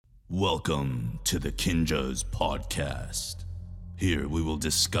Welcome to the Kinjas Podcast. Here we will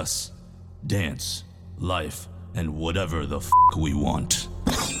discuss dance, life, and whatever the we want.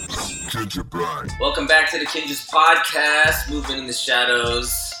 Welcome back to the Kinjas Podcast, Movement in the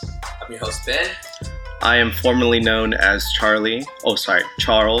Shadows. I'm your host, Ben. I am formerly known as Charlie. Oh, sorry,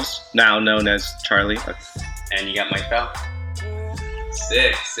 Charles. Now known as Charlie. And you got Mike Bell.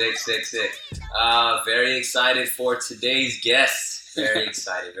 Sick. Very excited for today's guest. Very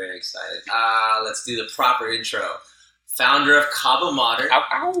excited. Let's do the proper intro. Founder of Kaba Modern.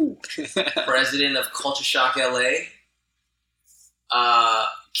 President of Culture Shock LA.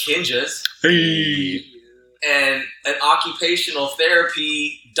 Kinjas. Hey. And an occupational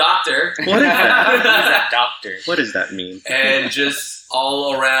therapy doctor. What is that? He's a doctor. What does that mean? And just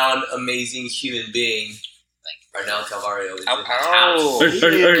all around amazing human being. Like Arnel Calvario is in the house.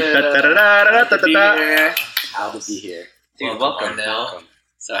 How to be here. Dude, Welcome, Arnel. welcome.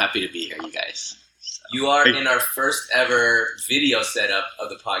 So happy to be here, you guys. So. You are in our first ever video setup of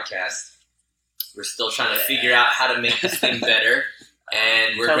the podcast. We're still trying to figure out how to make this thing better.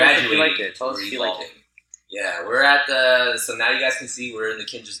 And we're Tell graduating. us if you like it. Tell us We're if you like evolving. Yeah, we're at so now you guys can see we're in the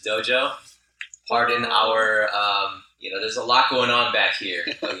Kinjas Dojo. Pardon our, there's a lot going on back here.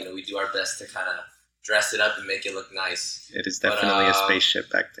 But, we do our best to kind of dress it up and make it look nice. It is definitely a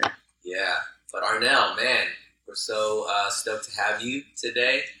spaceship back there. Yeah, but Arnel, man, we're so stoked to have you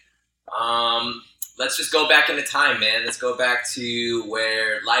today. Let's just go back into time, man. Let's go back to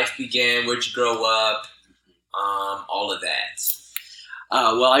where life began. Where'd you grow up? All of that.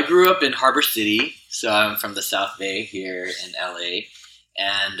 Well, I grew up in Harbor City, so I'm from the South Bay here in LA.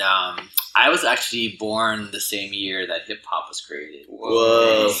 And I was actually born the same year that hip hop was created.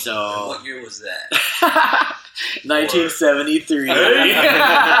 Whoa. So And what year was that? 1973. What are you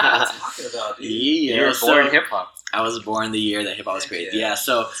talking about, dude? Yeah, You were born hip hop. I was born the year that hip hop was created. Yeah. Yeah,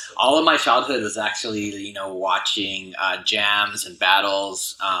 so all of my childhood was actually, watching jams and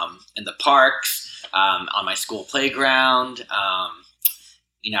battles in the parks, on my school playground.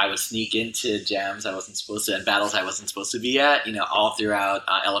 I would sneak into jams I wasn't supposed to, and battles I wasn't supposed to be at, all throughout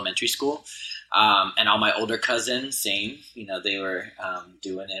elementary school. And all my older cousins, same, they were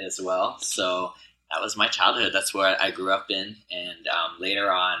doing it as well. So that was my childhood. That's where I grew up in. And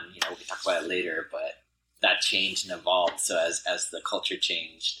later on, we can talk about it later, but that changed and evolved. So as the culture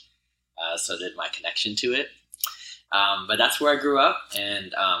changed, so did my connection to it. But that's where I grew up,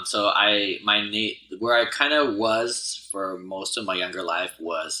 and so where I kind of was for most of my younger life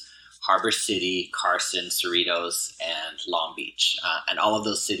was Harbor City, Carson, Cerritos, and Long Beach, and all of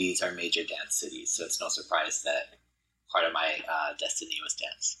those cities are major dance cities. So it's no surprise that part of my destiny was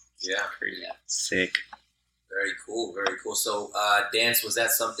dance. Yeah. Yeah. Sick. Very cool. So dance, was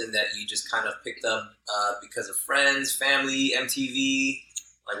that something that you just kind of picked up because of friends, family, MTV?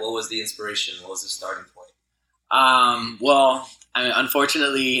 Like, what was the inspiration? What was the starting point? Well,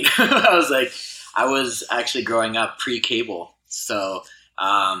 unfortunately, I was actually growing up pre-cable. So,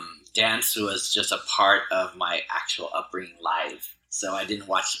 dance was just a part of my actual upbringing live. So I didn't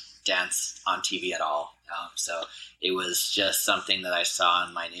watch dance on TV at all. So it was just something that I saw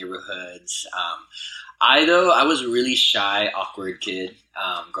in my neighborhoods. I was a really shy, awkward kid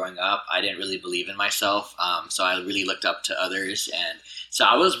growing up. I didn't really believe in myself. So I really looked up to others. And so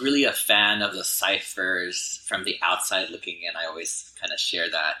I was really a fan of the cyphers from the outside looking in. I always kind of share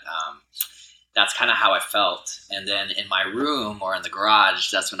that. That's kind of how I felt. And then in my room or in the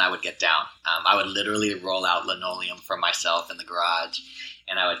garage, that's when I would get down. I would literally roll out linoleum for myself in the garage.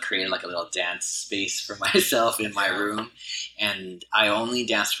 And I would create like a little dance space for myself in my room. And I only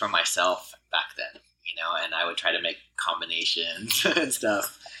danced for myself back then. And I would try to make combinations and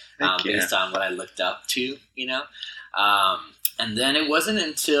stuff based on what I looked up to, And then it wasn't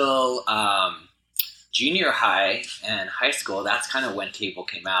until junior high and high school, that's kind of when cable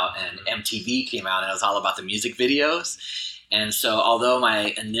came out and MTV came out, and it was all about the music videos. And so although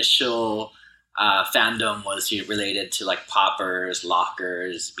my initial fandom was related to like poppers,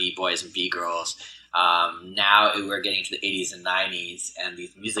 lockers, b-boys, and b-girls, now we're getting to the 80s and 90s and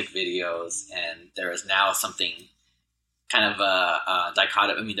these music videos, and there is now something kind of a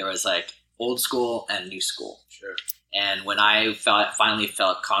dichotomy. I mean, there was like old school and new school. Sure. And when I finally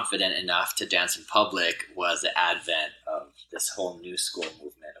felt confident enough to dance in public was the advent of this whole new school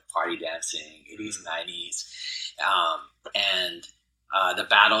movement of party dancing, 80s and 90s. And the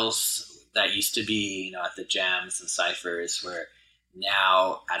battles that used to be, at the jams and cyphers were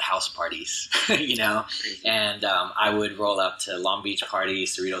now at house parties, and I would roll up to Long Beach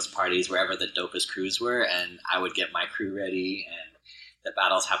parties, Cerritos parties, wherever the dopest crews were, and I would get my crew ready, and the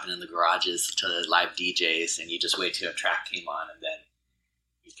battles happened in the garages to live DJs, and you just wait till a track came on, and then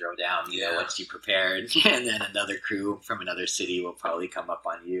you throw down, once you prepared, and then another crew from another city will probably come up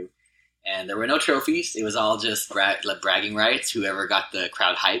on you. And there were no trophies. It was all just bragging rights. Whoever got the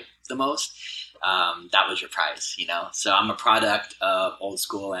crowd hype the most, that was your prize, So I'm a product of old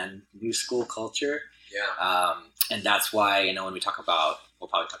school and new school culture. Yeah. And that's why, when we'll probably talk about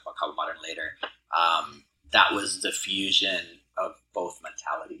Cabo Modern later, that was the fusion of both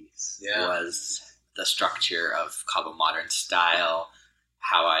mentalities. Yeah. Was the structure of Cabo Modern style,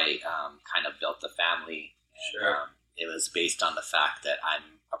 how I kind of built the family. And, Sure. it was based on the fact that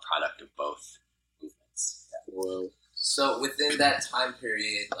I'm a product of both movements. Whoa. So within that time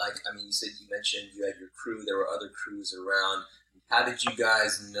period, you mentioned you had your crew. There were other crews around. How did you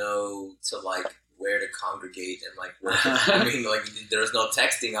guys know to where to congregate and where? There was no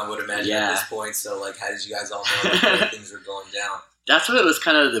texting, I would imagine at this point. So how did you guys all know where things were going down? That's what it was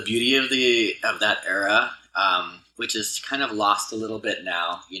kind of the beauty of that era, which is kind of lost a little bit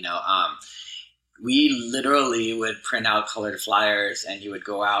now. We literally would print out colored flyers, and you would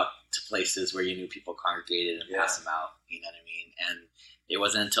go out to places where you knew people congregated and pass them out. You know what I mean? And it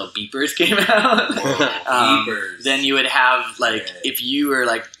wasn't until beepers came out. Beepers. Then you would have if you were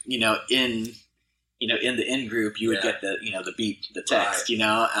in the in group, you would get the beep, the text,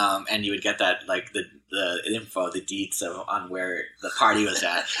 right. and you would get that the info, the deets on where the party was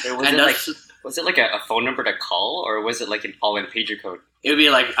at. Was it a phone number to call, or was it all in pager code? It would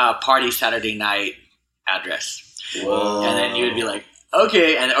be party Saturday night address. Whoa. And then you would be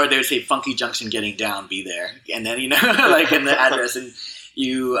okay, or they would say Funky Junction getting down, be there, and then in the address, and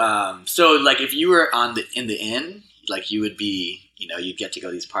you if you were in the inn, you would be you'd get to go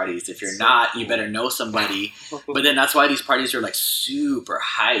to these parties. If you're not, you better know somebody. But then that's why these parties are super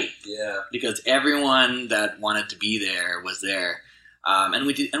hype. Yeah. Because everyone that wanted to be there was there. And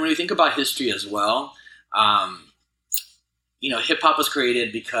when we think about history as well, hip hop was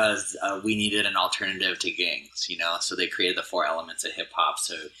created because we needed an alternative to gangs. So they created the 4 elements of hip hop.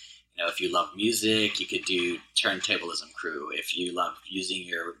 So if you love music, you could do turntablism crew. If you love using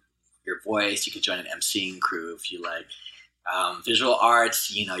your voice, you could join an emceeing crew. If you like visual arts,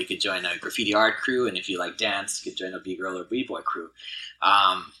 you could join a graffiti art crew, and if you like dance, you could join a b-girl or b-boy crew.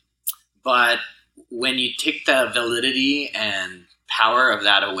 But when you take the validity and power of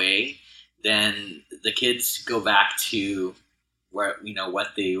that away, then the kids go back to where what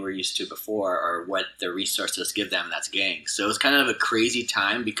they were used to before, or what the resources give them, and that's gangs. So it's kind of a crazy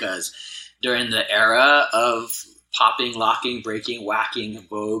time, because during the era of popping, locking, breaking, whacking,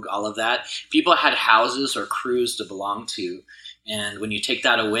 Vogue, all of that, people had houses or crews to belong to. And when you take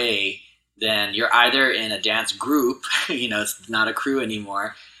that away, then you're either in a dance group, it's not a crew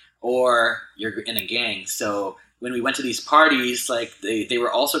anymore, or you're in a gang. So when we went to these parties, they were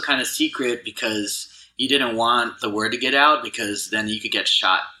also kind of secret, because you didn't want the word to get out, because then you could get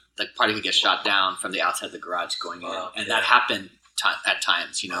shot. The party could get shot down from the outside of the garage going in. And that happened at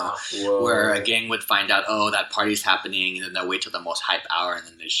times, where a gang would find out, that party's happening, and then they'll wait till the most hype hour, and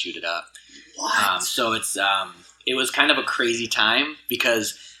then they shoot it up. So it was kind of a crazy time,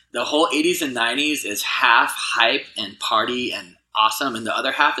 because the whole 80s and 90s is half hype and party and awesome, and the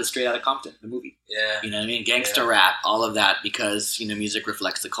other half is Straight Outta Compton, the movie. Yeah. You know what I mean? Gangsta rap, all of that, because music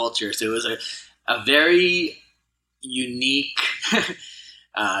reflects the culture. So it was a very unique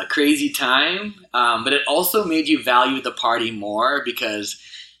crazy time, but it also made you value the party more, because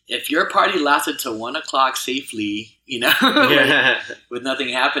if your party lasted to 1 o'clock safely, with nothing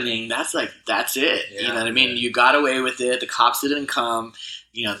happening, that's it. Yeah, you know what I mean? You got away with it. The cops didn't come.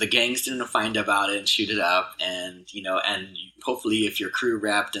 The gangs didn't find about it and shoot it up. And and hopefully, if your crew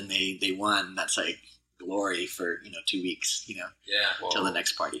rapped and they won, that's glory for 2 weeks. Till the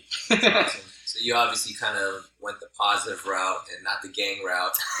next party. That's awesome. So you obviously kind of went the positive route and not the gang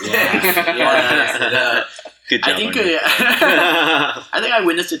route. Yeah. Good job. I think I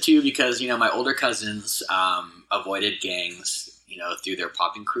witnessed it too, because my older cousins avoided gangs, through their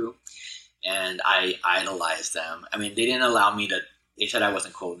popping crew, and I idolized them. I mean, they didn't allow me to. They said I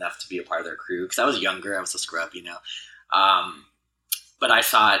wasn't cool enough to be a part of their crew, because I was younger. I was a scrub, But I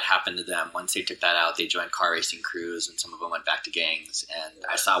saw it happen to them. Once they took that out, they joined car racing crews, and some of them went back to gangs. And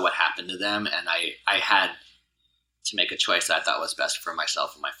I saw what happened to them, and I had to make a choice that I thought was best for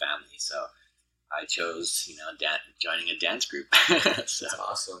myself and my family. So I chose, joining a dance group. So, that's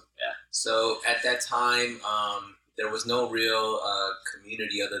awesome. Yeah. So at that time, there was no real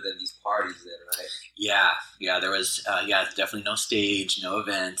community other than these parties then, right? Yeah. There was, definitely no stage, no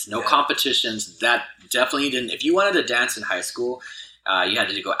events, no competitions. That definitely didn't. If you wanted to dance in high school, you had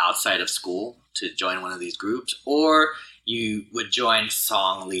to go outside of school to join one of these groups, or you would join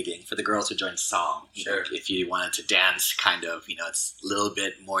song leading. For the girls who joined song. Sure. If you wanted to dance, kind of, it's a little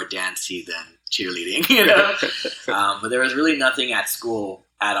bit more dancey than cheerleading, but there was really nothing at school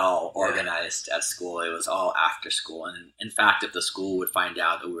at all organized at school. It was all after school. And in fact, if the school would find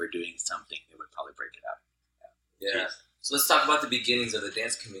out that we were doing something, they would probably break it up. Yeah. So let's talk about the beginnings of the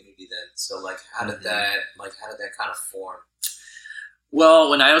dance community then. So like, how did that kind of form? Well,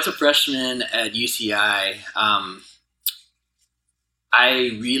 when I was a freshman at UCI,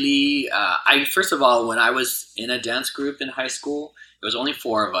 first of all, when I was in a dance group in high school, there was only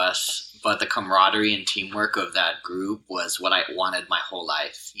 4 of us, but the camaraderie and teamwork of that group was what I wanted my whole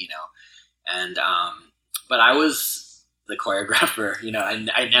life, and, but I was the choreographer,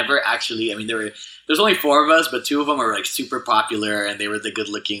 I never actually, there's only 4 of us, but 2 of them were like super popular and they were the good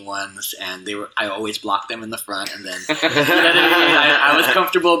looking ones, and I always blocked them in the front, and then, I was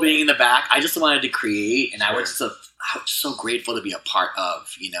comfortable being in the back. I just wanted to create, and I was so grateful to be a part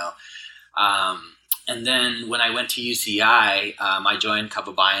of, and then when I went to UCI, I joined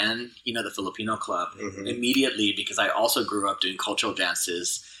Kababayan, the Filipino club, immediately, because I also grew up doing cultural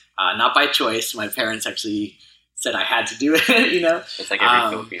dances, not by choice. My parents actually said I had to do it, It's like every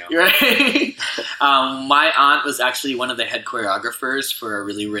Filipino. Right? My aunt was actually one of the head choreographers for a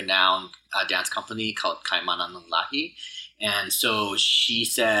really renowned dance company called Kaimanan ng Lahi. And so she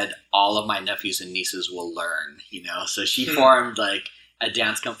said, all of my nephews and nieces will learn, So she formed like a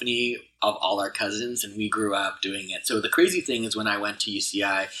dance company of all our cousins, and we grew up doing it. So the crazy thing is, when I went to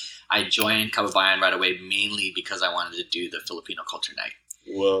UCI, I joined Kababayan right away, mainly because I wanted to do the Filipino Culture Night.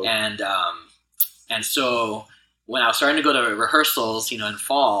 Whoa. And so when I was starting to go to rehearsals, in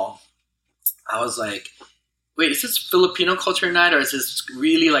fall, I was like, wait, is this Filipino Culture Night, or is this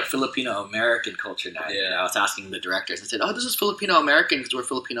really like Filipino American Culture Night? Yeah. I was asking the directors. I said, oh, this is Filipino American because we're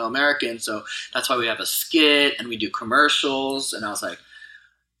Filipino American, so that's why we have a skit and we do commercials. And I was like,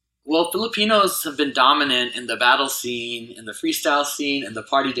 well, Filipinos have been dominant in the battle scene, in the freestyle scene, and the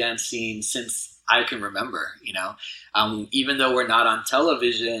party dance scene since I can remember, even though we're not on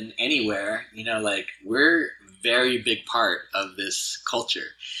television anywhere, we're very big part of this culture.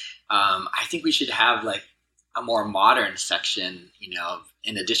 I think we should have like a more modern section,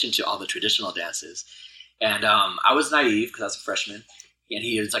 in addition to all the traditional dances. And I was naive because I was a freshman, and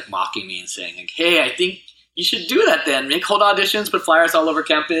he was like mocking me and saying like, hey, I think you should do that then. Hold auditions, put flyers all over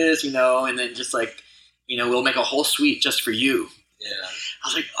campus, and then just like, we'll make a whole suite just for you. Yeah. I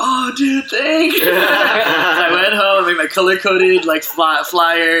was like, oh, dude, thanks. So I went home and made my color-coded like flyers,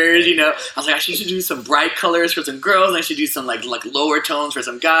 I was like, I should do some bright colors for some girls, and I should do some like lower tones for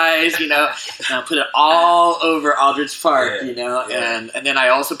some guys, and I put it all over Aldrich Park, Yeah. and then I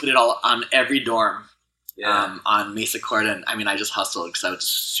also put it all on every dorm. Yeah. On Mesa Court, and I just hustled because I was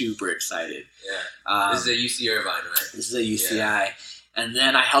super excited. Yeah. This is a UC Irvine, right? This is a UCI. Yeah. And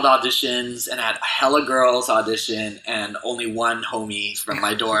then I held auditions, and I had hella girls audition, and only one homie from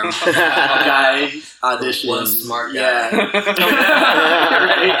my dorm guy audition. One smart guy. Yeah.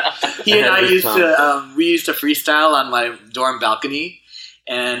 Right? He and I we used to freestyle on my dorm balcony,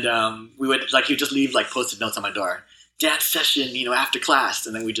 and we would he would just leave Post-it notes on my door. Dance session, after class,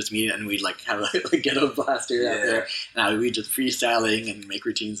 and then we just meet and we'd have a ghetto blaster out there, and we'd just freestyling and make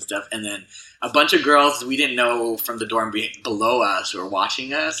routines and stuff, and then a bunch of girls we didn't know from the dorm below us were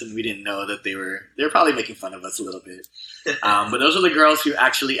watching us, and we didn't know that they were probably making fun of us a little bit. But those are the girls who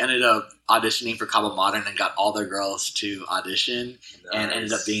actually ended up auditioning for Cabo Modern and got all their girls to audition. Nice. And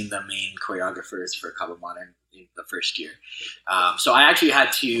ended up being the main choreographers for Cabo Modern in the first year. So I actually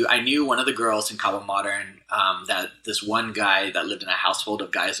I knew one of the girls in Cabo Modern, that this one guy that lived in a household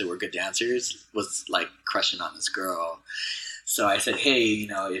of guys that were good dancers was crushing on this girl. So I said, hey,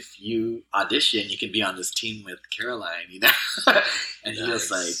 if you audition, you can be on this team with Caroline, And he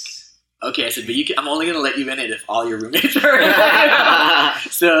was like, okay. I said, but I'm only going to let you in it if all your roommates are in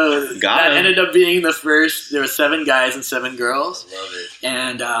it. So that ended up being the first. There were 7 guys and 7 girls. I love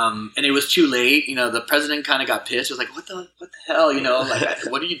it. And it was too late. The president kind of got pissed. He was like, what the hell?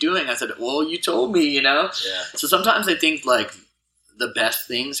 What are you doing? I said, well, you told me, Yeah. So sometimes I think the best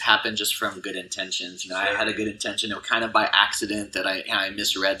things happen just from good intentions. I had a good intention. It was kind of by accident that I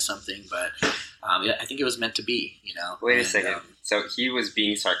misread something, but I think it was meant to be. Wait a second. So he was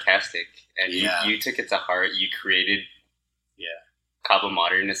being sarcastic, and you took it to heart. You created Cabo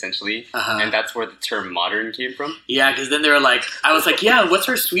Modern, essentially, and that's where the term modern came from? Yeah, because then they were I was like, yeah, what's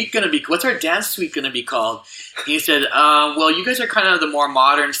our suite going to be? What's our dance suite going to be called? And he said, well, you guys are kind of the more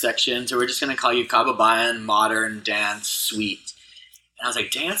modern section, so we're just going to call you Kababayan Modern Dance Suite. I was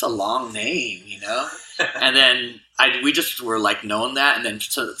like, dang, that's a long name, you know? And then we just were like known that. And then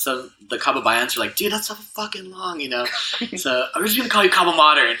so the Cabo Bayans were like, dude, that's so fucking long, you know? So I'm just going to call you Cabo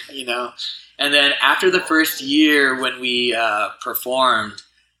Modern, you know? And then after the first year when we performed,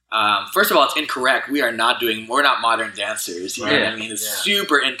 first of all, it's incorrect. We're not modern dancers. You know what I mean? It's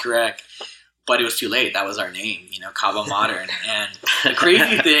super incorrect. But it was too late. That was our name, you know, Cabo Modern. And the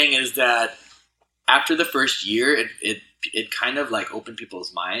crazy thing is that after the first year, it kind of like opened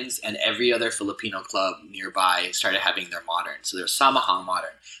people's minds, and every other Filipino club nearby started having their modern. So there's Samahang Modern,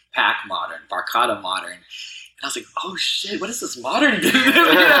 Pac Modern, Barkada Modern. And I was like, oh shit, what is this modern business?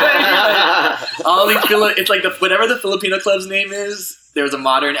 All these it's like whatever the Filipino club's name is, there was a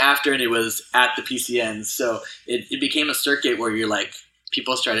modern after, and it was at the PCNs. So it became a circuit where you're like,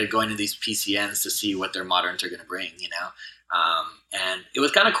 people started going to these PCNs to see what their moderns are going to bring, you know? And it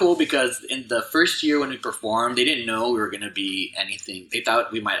was kind of cool because in the first year when we performed, they didn't know we were going to be anything. They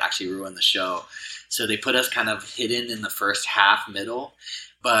thought we might actually ruin the show. So they put us kind of hidden in the first half, middle.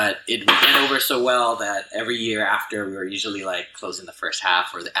 But it went over so well that every year after, we were usually like closing the first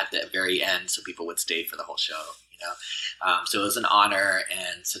half or at the very end, so people would stay for the whole show, you know? So it was an honor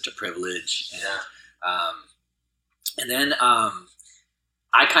and such a privilege. And then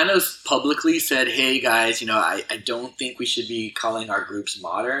I kind of publicly said, hey guys, you know, I don't think we should be calling our groups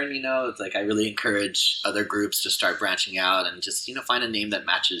modern, you know. It's like I really encourage other groups to start branching out and just, you know, find a name that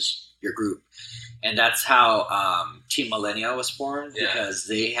matches your group. And that's how Team Millennia was formed, because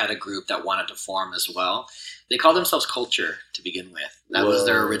they had a group that wanted to form as well. They called themselves Culture to begin with. That was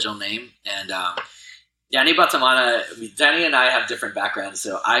their original name. And Danny Batamana, Danny and I have different backgrounds.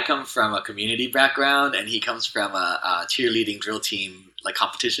 So I come from a community background, and he comes from a cheerleading drill team, like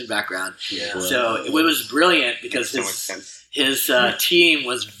competition background. Yeah. So it was brilliant because his team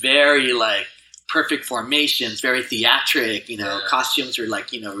was very like perfect formations, very theatric, you know, costumes were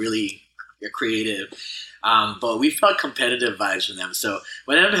like, you know, really creative. But we felt competitive vibes from them. So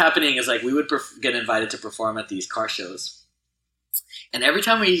what ended up happening is like we would get invited to perform at these car shows. And every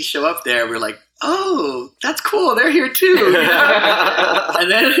time we show up there, we're like, oh, that's cool. They're here too. You know? And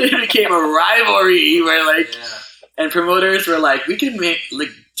then it became a rivalry where like, and promoters were like, we can make, like,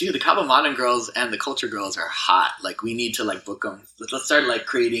 dude, the Cabo Modern girls and the Culture girls are hot. Like, we need to, like, book them. Let's start, like,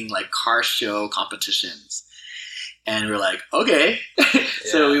 creating, like, car show competitions. And we're like, okay.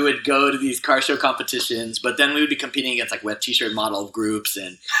 So we would go to these car show competitions, but then we would be competing against, like, wet t-shirt model groups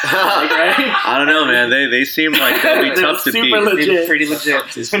and, like, right? I don't know, man. They seem like they'll be tough to beat. Legit. Pretty legit.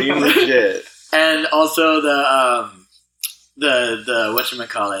 They seem legit. And also the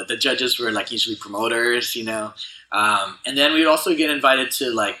whatchamacallit, the judges were, like, usually promoters, you know? And then we'd also get invited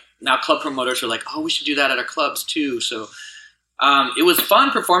to, like, now club promoters were like, oh, we should do that at our clubs too. So it was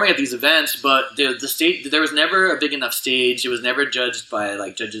fun performing at these events, but the stage, there was never a big enough stage. It was never judged by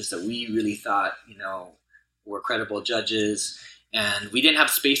like judges that we really thought, you know, were credible judges. And we didn't have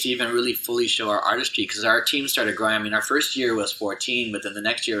space to even really fully show our artistry because our team started growing. I mean, our first year was 14, but then the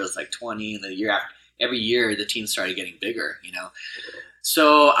next year was like 20. And the year after, every year the team started getting bigger, you know.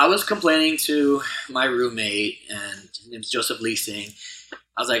 So I was complaining to my roommate, and his name's Joseph Leasing.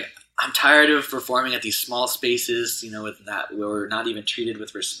 I was like, I'm tired of performing at these small spaces, you know, with that where we're not even treated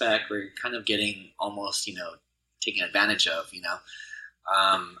with respect. We're kind of getting almost, you know, taken advantage of, you know.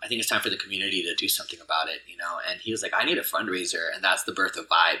 I think it's time for the community to do something about it, you know. And he was like, I need a fundraiser, and that's the birth of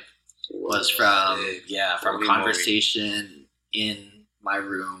Vibe. Was from a conversation in my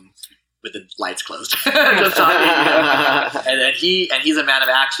room with the lights closed. Just talking, you know? And then he's a man of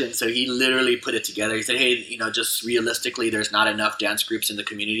action, so he literally put it together. He said, hey, you know, just realistically, there's not enough dance groups in the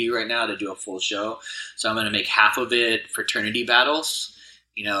community right now to do a full show. So I'm going to make half of it fraternity battles.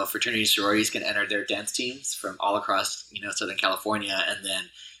 You know, fraternity sororities can enter their dance teams from all across, you know, Southern California. And then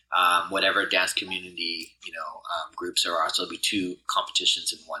whatever dance community, you know, groups there are. So it'll be 2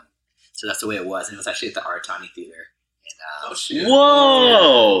 competitions in one. So that's the way it was. And it was actually at the Aratani Theater. Oh, shit.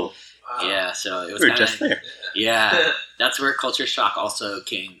 Whoa! Yeah, so it was we were just there. Yeah, that's where Culture Shock also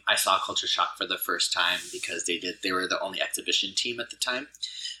came. I saw Culture Shock for the first time because they were the only exhibition team at the time.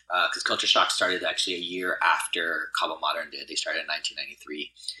 Because Culture Shock started actually a year after Cabo Modern did. They started in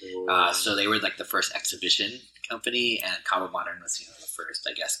 1993. So they were like the first exhibition company, and Cabo Modern was, you know, the first,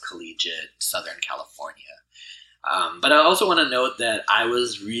 I guess, collegiate Southern California. But I also want to note that I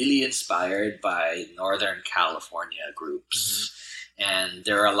was really inspired by Northern California groups. Mm-hmm. And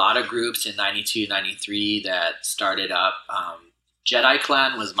there are a lot of groups in 92, 93 that started up. Jedi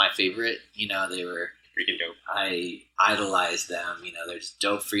Clan was my favorite. You know, they were freaking dope. I idolized them. You know, they're just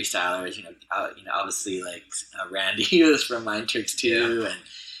dope freestylers. You know, obviously like Randy was from Mind Tricks too,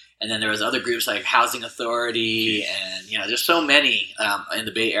 And then there was other groups like Housing Authority, and there's so many in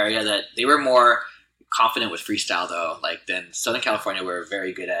the Bay Area that they were more confident with freestyle though. Like then Southern California were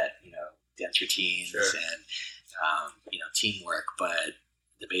very good at dance routines and teamwork, but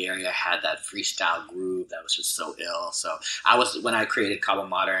the Bay Area had that freestyle groove that was just so ill. So when I created Cabo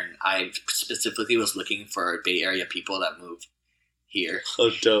Modern, I specifically was looking for Bay Area people that moved here.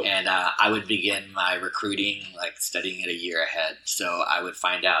 Oh, dope. And I would begin my recruiting, like studying it a year ahead. So I would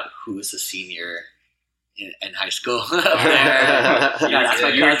find out who's a senior in high school up there. That's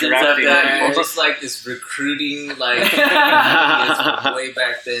my cousins up there. Just like this recruiting, like way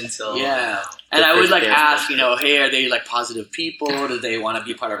back then till And I would like ask, hey, are they like positive people? Do they want to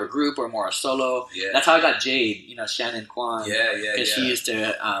be part of a group or more a solo? Yeah. That's how I got Jade, Shannon Kwan. Because she used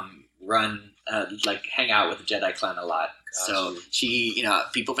to run, like hang out with the Jedi Clan a lot. Gotcha. So she,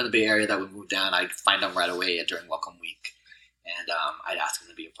 people from the Bay Area that would move down, I'd find them right away during Welcome Week. And I'd ask them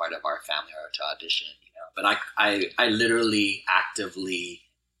to be a part of our family or to audition, But I literally actively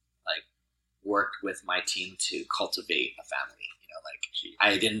like worked with my team to cultivate a family.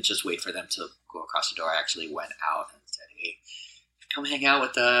 I didn't just wait for them to go across the door. I actually went out and said, "Hey, come hang out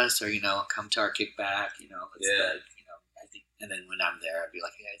with us," or come to our kickback. I think. And then when I'm there, I'd be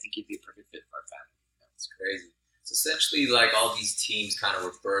like, "Hey, I think you'd be a perfect fit for our family." It's crazy. So essentially, like all these teams kind of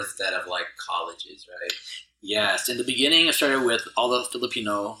were birthed out of like colleges, right? Yes. In the beginning, I started with all the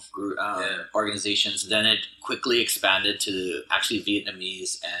Filipino organizations. Then it quickly expanded to actually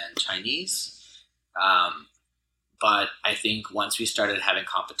Vietnamese and Chinese. But I think once we started having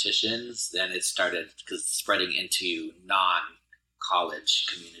competitions, then it started spreading into non-college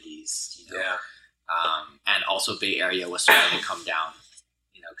communities, and also Bay Area was starting to come down,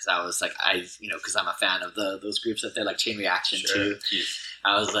 because I was like, because I'm a fan of those groups that they're like Chain Reaction too.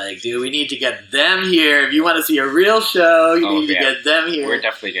 I was like, dude, we need to get them here. If you want to see a real show, you need to get them here. We're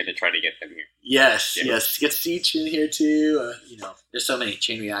definitely going to try to get them here. Yes. Get Siege in here too. There's so many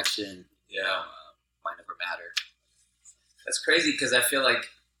Chain Reaction. Mind Over Matter. That's crazy because I feel like,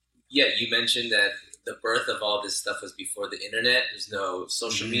 you mentioned that the birth of all this stuff was before the internet. There's no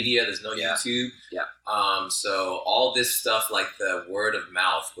social media. There's no YouTube. Yeah. So all this stuff, like the word of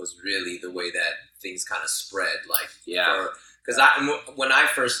mouth, was really the way that things kind of spread. Because when I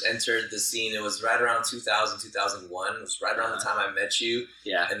first entered the scene, it was right around 2000, 2001. It was right around the time I met you.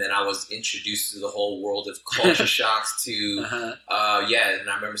 Yeah. And then I was introduced to the whole world of culture shocks to, and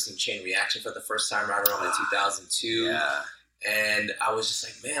I remember seeing Chain Reaction for the first time right around like 2002. Yeah. And I was just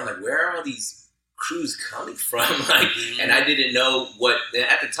like, man, like, where are all these crews coming from? And I didn't know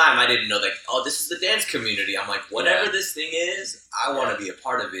at the time, I didn't know, like, oh, this is the dance community. I'm like, whatever this thing is, I want to be a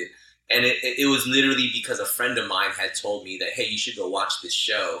part of it. And it was literally because a friend of mine had told me that, hey, you should go watch this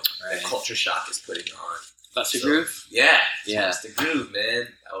show that Culture Shock is putting on. Buster Groove? Yeah. Buster Groove, man.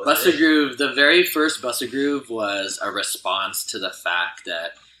 Buster Groove, the very first Buster Groove was a response to the fact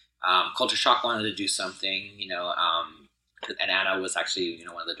that Culture Shock wanted to do something, and Anna was actually,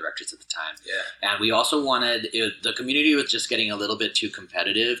 one of the directors at the time. Yeah. And we also wanted, the community was just getting a little bit too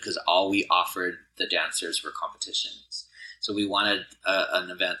competitive because all we offered the dancers were competitions. So we wanted an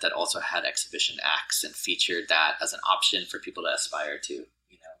event that also had exhibition acts and featured that as an option for people to aspire to,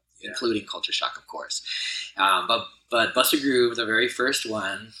 including Culture Shock, of course. But Buster Groove, the very first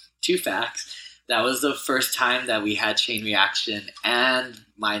one, 2 facts, that was the first time that we had Chain Reaction and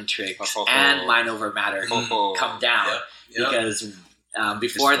Mind Tricks and Mind Over Matter come down. Yep. Because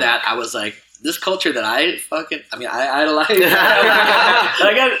before that, I was like, this culture that I idolize.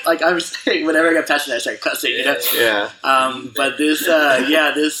 I'm saying, whenever I get passionate, I start cussing, But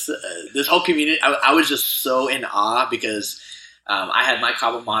this whole community, I was just so in awe because I had my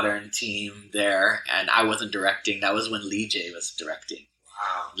Cabo Modern team there, and I wasn't directing. That was when Lee J was directing.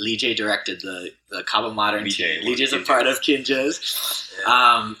 Wow. Lee J directed the Cabo Modern team. Lee J's a part of Kinjaz.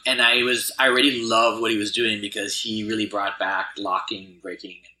 Yeah. And I already loved what he was doing because he really brought back locking,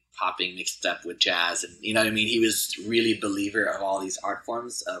 breaking, and popping mixed up with jazz. And he was really a believer of all these art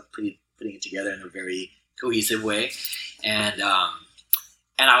forms, putting it together in a very cohesive way. And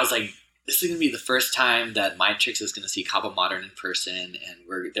I was like, this is going to be the first time that Mind Tricks is going to see Cabo Modern in person,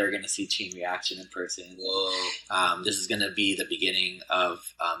 and they're going to see Chain Reaction in person. Whoa. This is going to be the beginning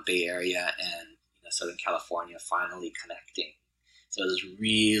of Bay Area and Southern California finally connecting. So it was a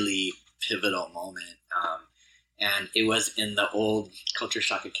really pivotal moment. And it was in the old Culture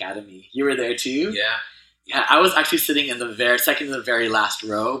Shock Academy. You were there too? Yeah. Yeah, I was actually sitting in the second to the very last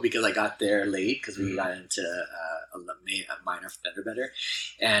row because I got there late because we got into a minor fender bender,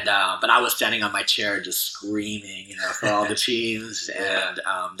 and but I was standing on my chair just screaming, for all the teams, and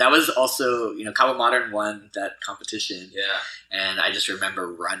that was also, Cabo Modern won that competition, and I just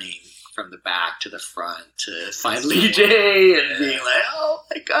remember running from the back to the front to find Lee J and being like, oh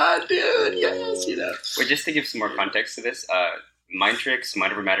my god, dude, yes, Well, just to give some more context to this, Mind Tricks,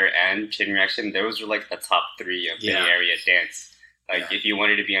 Mind Over Matter, and Chain Reaction, those were like the top 3 of Bay Area dance. Like, if you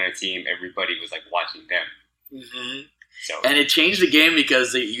wanted to be on a team, everybody was like watching them. Mm-hmm. So, and it changed the game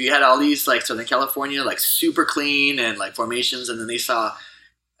because you had all these like Southern California, like super clean and like formations, and then they saw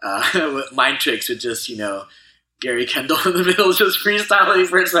Mind Tricks with just, Gary Kendall in the middle just freestyling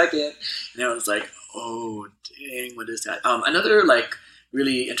for a second. And I was like, oh, dang, what is that? Another like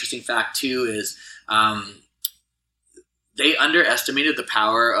really interesting fact too is they underestimated the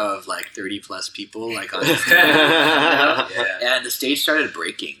power of like 30 plus people like on the stage. And the stage started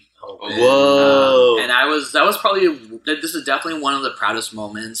breaking. Whoa! And this is definitely one of the proudest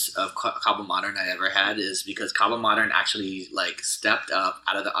moments of Cabo Modern I ever had, is because Cabo Modern actually like stepped up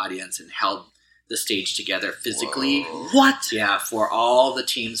out of the audience and held the stage together physically. Whoa. What? Yeah, for all the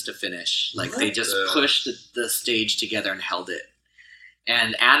teams to finish. Like they just pushed the stage together and held it.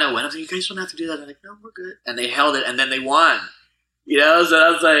 And Anna went up and, you guys don't have to do that. And I'm like, no, we're good. And they held it, and then they won. So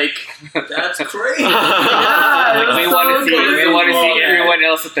I was like, that's crazy. we want to see everyone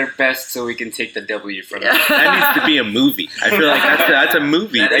else at their best so we can take the W from them. That needs to be a movie. I feel like that's a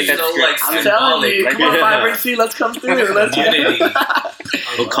movie. That's so like I'm telling you, come on, Vibrancy, let's come through.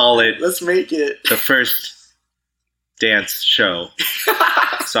 We'll call it. Let's make it the first dance show.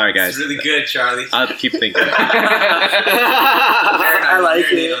 Sorry, guys. It's really good, Charlie. I'll keep thinking. I like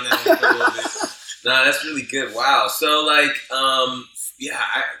it. No, that's really good. Wow. So, like,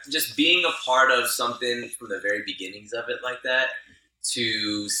 just being a part of something from the very beginnings of it like that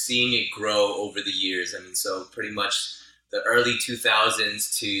to seeing it grow over the years. I mean, so pretty much the early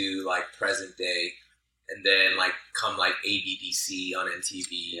 2000s to, like, present day. And then, like, come, like, ABDC on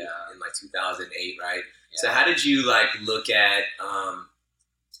MTV in, like, 2008, right? Yeah. So how did you, like, look at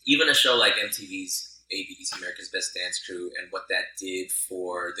even a show like MTV's ABDC, America's Best Dance Crew, and what that did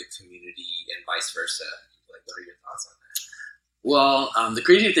for the community and vice versa? Like, what are your thoughts on that? Well, the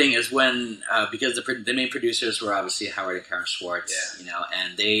crazy thing is when, because the main producers were obviously Howard and Karen Schwartz,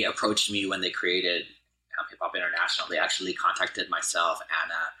 and they approached me when they created Hip Hop International. They actually contacted myself,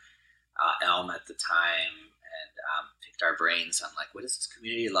 Anna, Elm at the time, and picked our brains on, like, what is this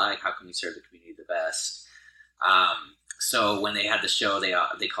community like? How can we serve the community the best? So when they had the show,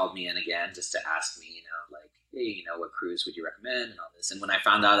 they called me in again just to ask me, like, hey, what crews would you recommend and all this. And when I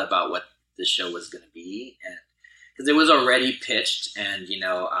found out about what the show was going to be, and because it was already pitched and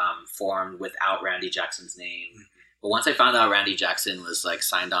formed without Randy Jackson's name. But once I found out Randy Jackson was like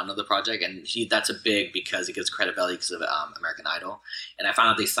signed on to the project, and that's a big because it gives credibility because of American Idol. And I found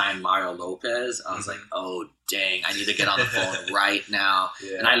out they signed Mario Lopez. I was like, oh dang, I need to get on the phone right now.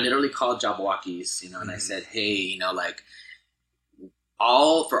 Yeah. And I literally called Jabberwockies, and I said, hey, like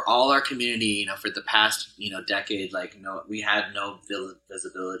for all our community, for the past decade, like we had no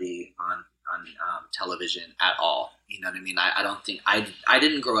visibility on television at all. You know what I mean? I don't think I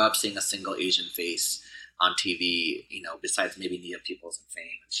didn't grow up seeing a single Asian face on TV, besides maybe Nia Peoples and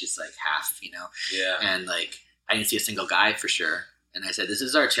Fame. She's like half, Yeah. And like, I didn't see a single guy for sure. And I said, this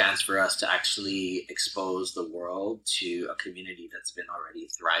is our chance for us to actually expose the world to a community that's been already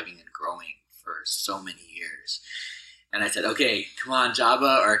thriving and growing for so many years. And I said, okay, come on,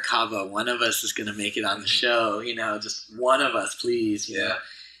 Jabba or Kaba, one of us is going to make it on the show, just one of us, please. You know?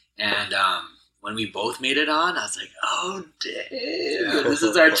 And when we both made it on, I was like, oh, damn, this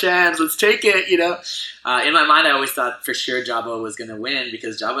is our chance. Let's take it, In my mind, I always thought for sure Jabba was going to win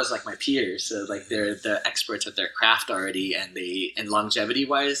because Jabba's like my peers. So, like, they're the experts at their craft already, and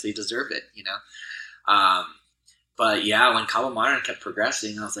longevity-wise, they deserve it, But, yeah, when Cabo Modern kept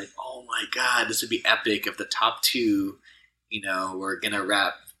progressing, I was like, oh, my God, this would be epic if the top two, were going to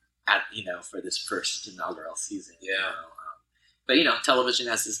rap at, for this first inaugural season. Yeah. But, television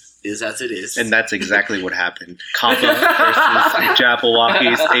is as it is. And that's exactly what happened. Kaba versus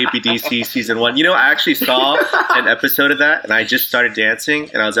Jabberwockies, ABDC Season 1. I actually saw an episode of that, and I just started dancing,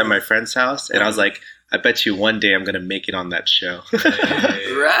 and I was at my friend's house, and I was like, I bet you one day I'm going to make it on that show.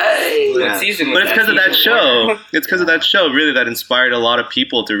 Right. What season was But it's because of that show. It's because of that show, really, that inspired a lot of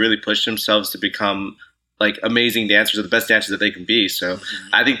people to really push themselves to become like amazing dancers or the best dancers that they can be. So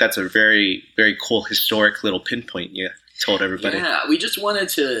I think that's a very, very cool historic little pinpoint. Yeah. Told everybody. Yeah, we just wanted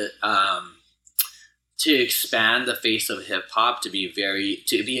to to expand the face of hip hop to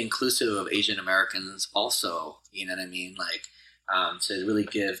be inclusive of Asian Americans also, you know what I mean? Like, to really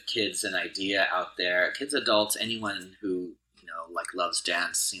give kids an idea out there, kids, adults, anyone who, you know, like loves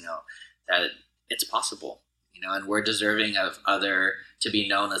dance, you know, that it's possible, you know, and we're deserving of to be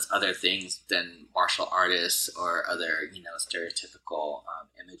known as other things than martial artists or other, you know, stereotypical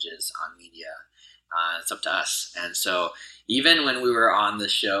images on media. It's up to us. And so even when we were on the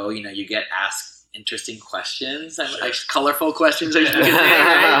show, you know, you get asked interesting questions, and like colorful questions, I should say,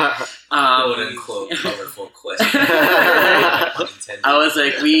 right? Quote unquote colorful questions. I was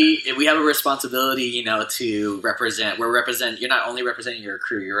like, we have a responsibility, you know, to represent. You're not only representing your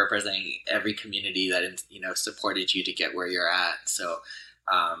crew, you're representing every community that, you know, supported you to get where you're at. So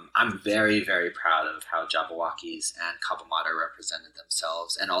I'm very, very proud of how Jabbawockeez and Kabamata represented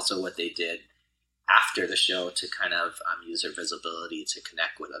themselves, and also what they did after the show to kind of use their visibility to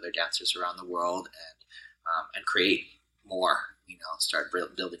connect with other dancers around the world and create more, you know, start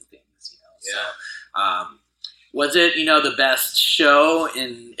building things, you know. Yeah. So was it, you know, the best show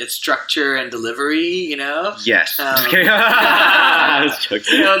in its structure and delivery, you know? Yes. I was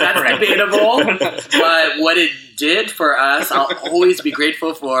joking. You know, that's debatable. But what it did for us, I'll always be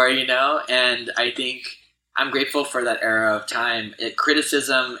grateful for, you know, and I think I'm grateful for that era of time.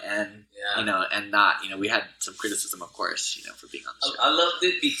 Criticism and you know, and not, you know, we had some criticism, of course, you know, for being on the show. I loved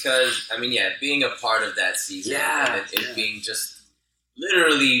it because, I mean, being a part of that season, and it being just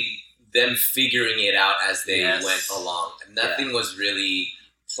literally them figuring it out as they went along. And nothing was really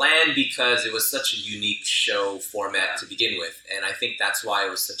planned because it was such a unique show format to begin with. And I think that's why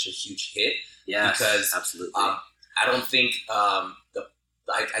it was such a huge hit. Yeah, because absolutely. I don't think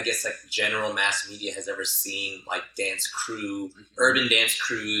I guess like general mass media has ever seen like urban dance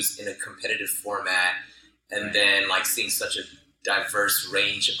crews in a competitive format, and then like seeing such a diverse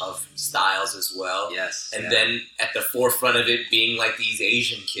range of styles as well. Yes. And then at the forefront of it being like these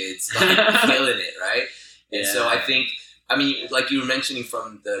Asian kids like killing it, right? And so I think, I mean, like you were mentioning,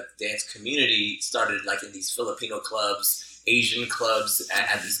 from the dance community started like in these Filipino clubs, Asian clubs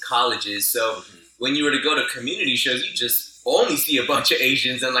at these colleges. So when you were to go to community shows, you just only see a bunch of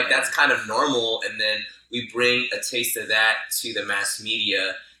Asians, and like that's kind of normal. And then we bring a taste of that to the mass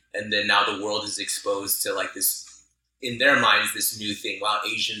media, and then now the world is exposed to like this, in their minds, this new thing. Wow,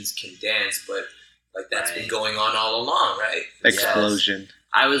 Asians can dance, but like that's been going on all along, right? Explosion.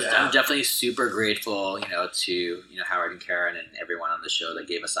 I'm definitely super grateful, you know, to, you know, Howard and Karen and everyone on the show that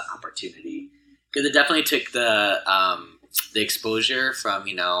gave us that opportunity, because it definitely took the exposure from,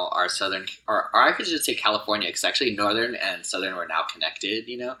 you know, our southern, or I could just say California, because actually northern and southern were now connected,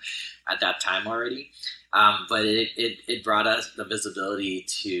 you know, at that time already. But it brought us the visibility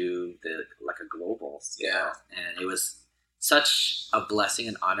to like a global scale, and it was such a blessing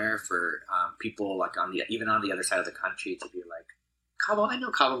and honor for people like even on the other side of the country to be like, Cabo, I know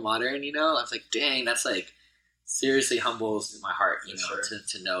Cabo Modern, you know. I was like, dang, that's like seriously humbles my heart, you know,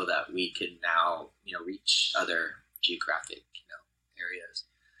 to know that we can now, you know, reach other geographic, you know, areas.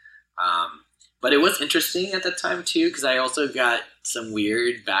 But it was interesting at the time too, because I also got some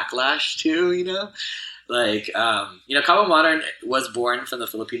weird backlash too, you know, like you know, Cabo Modern was born from the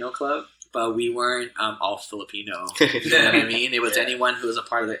Filipino club, but we weren't all Filipino. You know what I mean? It was anyone who was a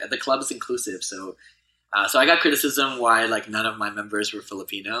part of the club is inclusive, so I got criticism why like none of my members were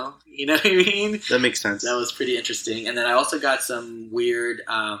Filipino. You know what I mean? That makes sense. That was pretty interesting, and then I also got some weird.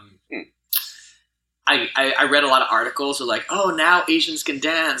 I read a lot of articles were like, oh, now Asians can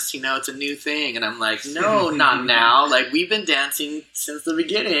dance, you know, it's a new thing. And I'm like, no, not now. Like, we've been dancing since the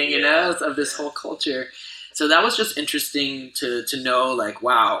beginning, you know, of this whole culture. So that was just interesting to know, like,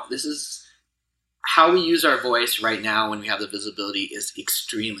 wow, this is how we use our voice right now when we have the visibility is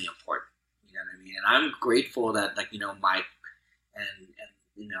extremely important. You know what I mean? And I'm grateful that, like, you know, Mike and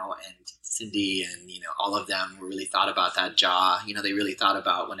you know, and Cindy and, you know, all of them really thought about that you know, they really thought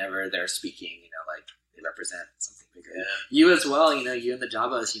about whenever they're speaking, you know, like they represent something bigger. Yeah. You as well, you know, you and the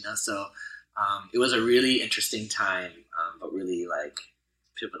Jabbas, you know, so it was a really interesting time, but really like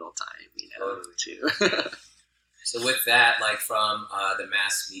pivotal time, you know, too. So with that, like from the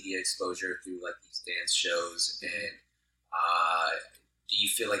mass media exposure through like these dance shows, and do you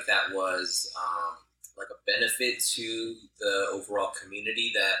feel like that was like a benefit to the overall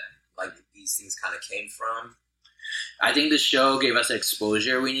community that like these things kind of came from? I think the show gave us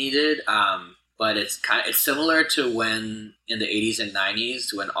exposure we needed, but it's similar to when in the 80s and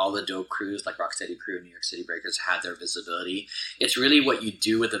 90s when all the dope crews like Rocksteady Crew, New York City Breakers had their visibility. It's really what you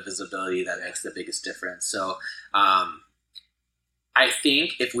do with the visibility that makes the biggest difference. So I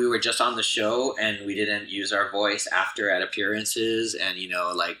think if we were just on the show and we didn't use our voice after at appearances, and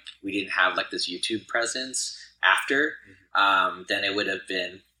like we didn't have like this YouTube presence after, then it would have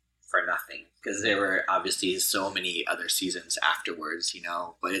been for nothing, because there were obviously so many other seasons afterwards,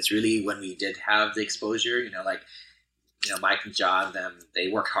 but it's really when we did have the exposure, like Mike and John, they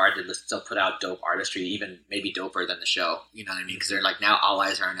work hard to still put out dope artistry, even maybe doper than the show. You know what I mean? Because they're like, now all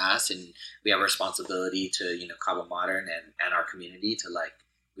eyes are on us, and we have a responsibility to Cabo Modern and our community to like,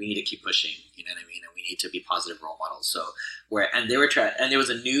 we need to keep pushing. You know what I mean? And we need to be positive role models. So and there was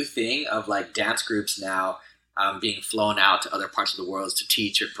a new thing of like dance groups now being flown out to other parts of the world to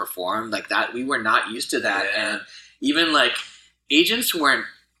teach or perform like that. We were not used to that, and even like agents weren't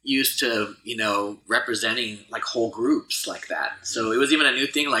used to representing like whole groups like that. So it was even a new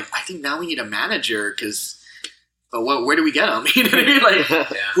thing. Like, I think now we need a manager, but where do we get them? You know what I mean? Like,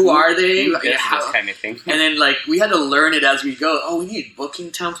 who are they? This kind of thing. And then like we had to learn it as we go. Oh, we need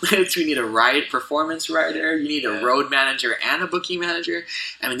booking templates. We need a performance writer. You need a road manager and a booking manager.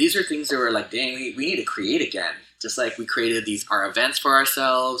 I mean, these are things that were like, dang, we need to create again. Just like we created our events for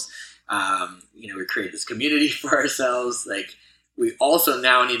ourselves. We created this community for ourselves. Like, we also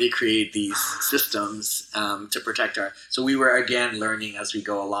now need to create these systems to protect so we were again learning as we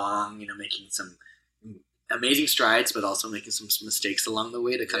go along, making some amazing strides, but also making some mistakes along the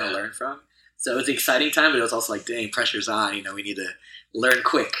way to kind of learn from. So it was an exciting time, but it was also like, dang, pressure's on, we need to learn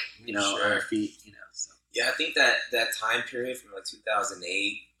quick, on our feet, so. Yeah, I think that time period from like 2008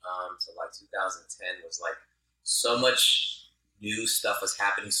 to like 2010 was like so much new stuff was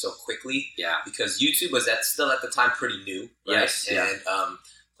happening so quickly. Yeah. Because YouTube was still at the time pretty new, right? Yes. And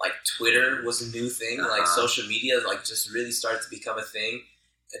like Twitter was a new thing. Like social media like just really started to become a thing.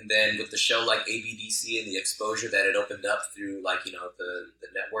 And then with the show like ABDC and the exposure that it opened up through like, the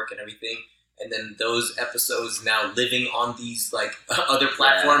network and everything. And then those episodes now living on these like other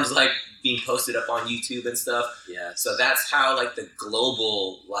platforms, like being posted up on YouTube and stuff. Yeah. So that's how like the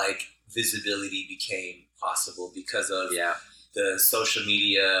global like visibility became possible because of the social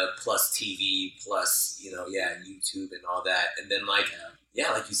media plus TV plus, YouTube and all that. And then like,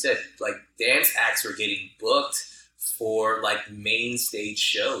 like you said, like dance acts were getting booked for like main stage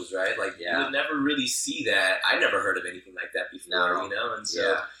shows, right? Like you would never really see that. I never heard of anything like that before, And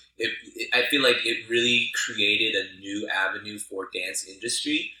so I feel like it really created a new avenue for dance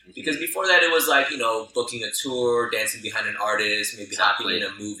industry because before that it was like, booking a tour, dancing behind an artist, maybe hopping in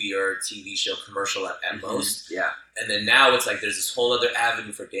a movie or TV show commercial at most. Yeah. And then now it's like there's this whole other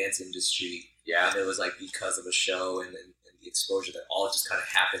avenue for dance industry. Yeah. And it was like because of a show and the exposure that all just kind of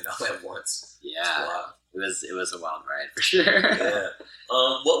happened all at once. Yeah. It was a wild ride for sure. Yeah.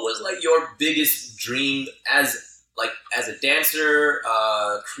 What was like your biggest dream as a dancer,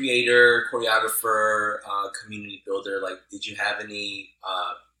 creator, choreographer, community builder? Like, did you have any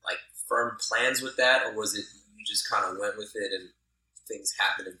like firm plans with that, or was it you just kind of went with it and things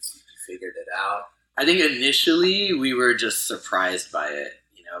happened and you figured it out? I think initially we were just surprised by it,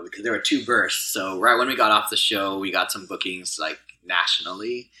 because there were two bursts. So right when we got off the show, we got some bookings like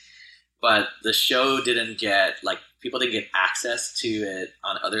nationally, but the show people didn't get access to it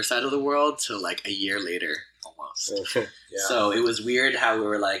on the other side of the world till like a year later almost. So it was weird how we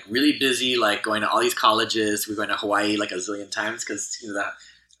were like really busy, like going to all these colleges. We were going to Hawaii like a zillion times because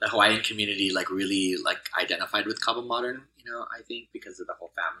the Hawaiian community like really like identified with Cabo Modern, I think because of the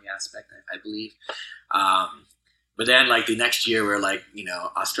whole family aspect, I believe. But then like the next year we're like,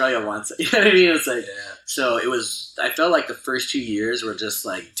 Australia wants it. You know what I mean? It's like, so I felt like the first 2 years were just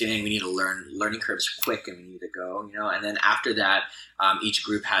like, dang, we need to learning curves quick and we need to go, And then after that, each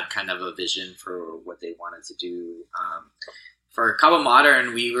group had kind of a vision for what they wanted to do. For Cabo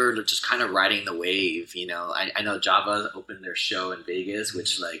Modern, we were just kind of riding the wave, I know Java opened their show in Vegas,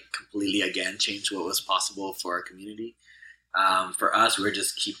 which like completely again changed what was possible for our community. For us,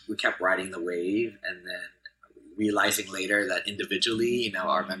 we kept riding the wave, and then realizing later that individually,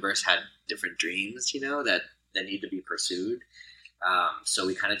 our members had different dreams, that need to be pursued. So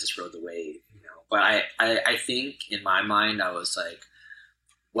we kind of just rode the wave, But I think in my mind, I was like,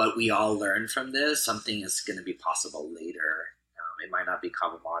 what we all learned from this, something is going to be possible later. It might not be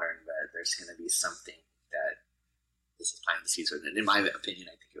Cabo Modern, but there's going to be something that this is planting the seeds with. And in my opinion,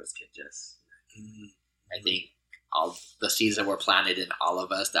 I think it was Kinjaz. I think all the seeds that were planted in all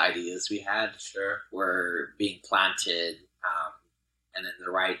of us, the ideas we had, were being planted, and then the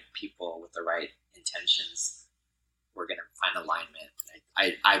right people with the right intentions were going to find alignment.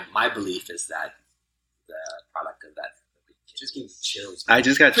 My belief is that the product of that just gave me chills. I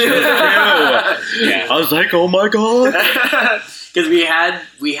just got chills too. I was like, oh my god, because we had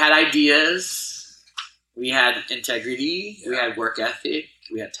ideas, We had integrity, we had work ethic,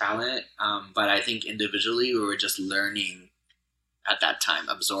 we had talent, but I think individually we were just learning at that time,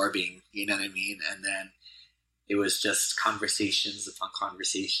 absorbing, you know what I mean? And then it was just conversations upon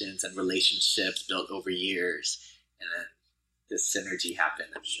conversations and relationships built over years. And then this synergy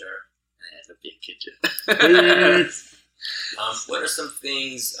happened, I'm sure. And it ended up being Kinja. What are some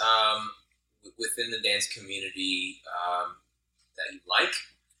things within the dance community that you like?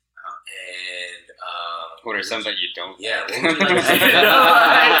 And what are some that you don't? Yeah, what would you like to say?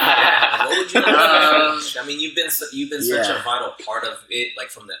 What would you like to change? I mean, you've been such a vital part of it, like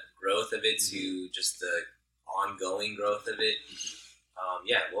from the growth of it to just the ongoing growth of it.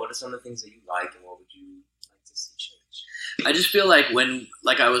 What are some of the things that you like, and what would you like to see change? I just feel like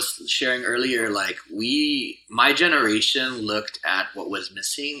like I was sharing earlier, like my generation looked at what was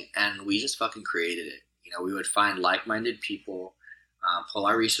missing, and we just fucking created it. You know, we would find like-minded people. Pull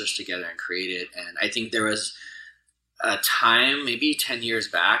our research together and create it. And I think there was a time, maybe 10 years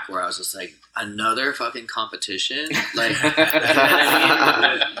back, where I was just like, another fucking competition? Like, you know what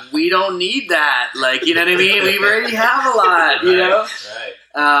I mean? We don't need that. Like, you know what I mean? We already have a lot, you know?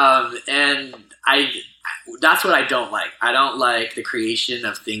 Right. And that's what I don't like. I don't like the creation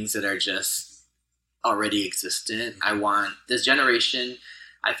of things that are just already existent. I want this generation.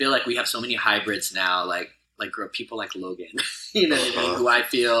 I feel like we have so many hybrids now, like people like Logan, you know what I mean? Who I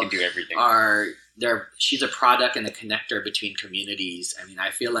feel can do everything. She's a product and a connector between communities. I mean,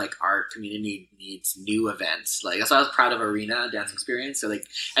 I feel like our community needs new events. Like, that's why I was proud of Arena Dance Experience. So, like,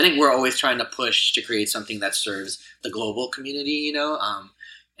 I think we're always trying to push to create something that serves the global community, you know,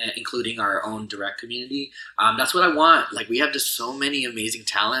 including our own direct community. That's what I want. Like, we have just so many amazing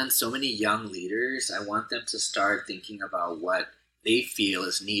talents, so many young leaders. I want them to start thinking about what they feel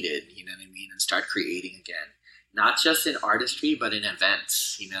is needed, you know what I mean, and start creating again, not just in artistry, but in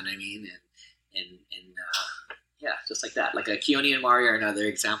events, you know what I mean, and just like that. Like Keone and Mario are another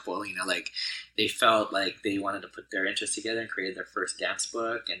example, you know, like they felt like they wanted to put their interests together and create their first dance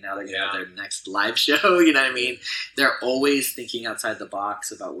book, and now they're going to have their next live show, you know what I mean? They're always thinking outside the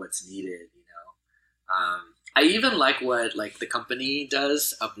box about what's needed, you know. I even like what the company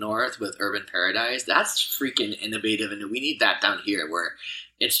does up north with Urban Paradise. That's freaking innovative, and we need that down here where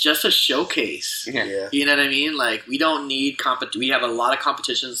it's just a showcase. Yeah. You know what I mean? Like, we don't need we have a lot of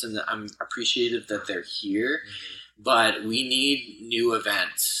competitions, and I'm appreciative that they're here, but we need new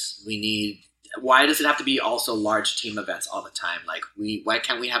events. Why does it have to be also large team events all the time? Like, why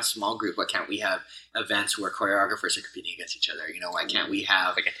can't we have small group? Why can't we have events where choreographers are competing against each other? You know, why can't we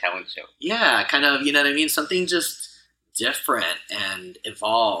have like a talent show? Yeah, kind of, you know what I mean? Something just different and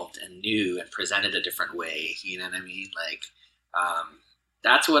evolved and new and presented a different way. You know what I mean? Like,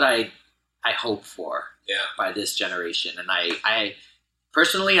 that's what I hope for by this generation. And I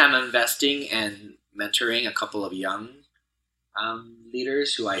personally, I'm investing and mentoring a couple of young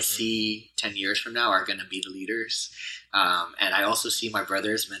leaders who I see 10 years from now are going to be the leaders. And I also see my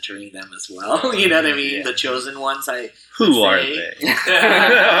brothers mentoring them as well. You know what I mean? Yeah. The chosen ones. Who are they? Who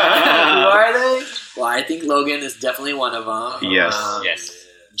are they? Well, I think Logan is definitely one of them. Yes. Yes.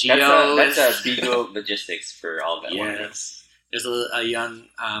 Gio. That's a Bigo logistics for all that. Yes. There's a young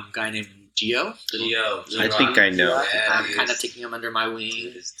guy named Gio. I think I know. I'm kind of taking him under my wing.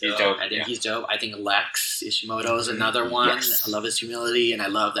 He's dope. I think he's dope. I think Lex Ishimoto is another one. Yes. I love his humility, and I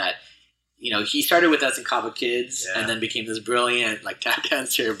love that, you know, he started with us in Cabo Kids and then became this brilliant tap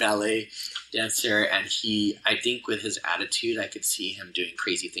dancer, ballet dancer, and I think with his attitude, I could see him doing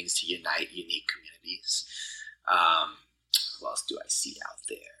crazy things to unite unique communities. Who else do I see out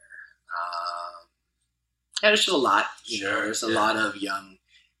there? There's just a lot. You know, there's a lot of young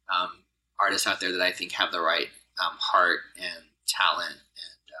artists out there that I think have the right heart and talent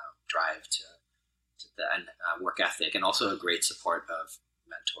and drive to work ethic, and also a great support of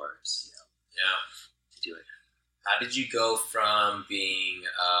mentors. You know, to do it. How did you go from being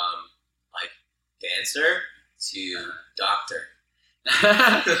dancer to doctor?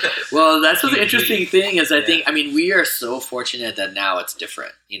 Well, that's what's the interesting thing is I think, I mean, we are so fortunate that now it's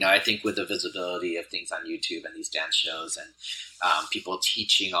different. You know, I think with the visibility of things on YouTube and these dance shows and people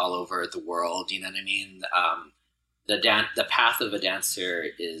teaching all over the world, you know what I mean? The path of a dancer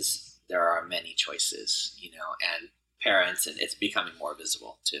is, there are many choices, you know, and parents, and it's becoming more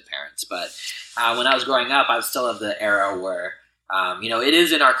visible to parents. But when I was growing up, I was still of the era where, you know, it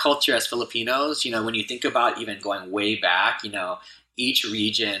is in our culture as Filipinos, you know, when you think about even going way back, you know, each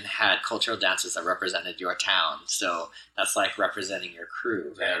region had cultural dances that represented your town. So that's like representing your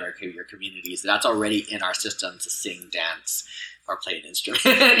crew, right? Or your communities. That's already in our system to sing, dance, or play an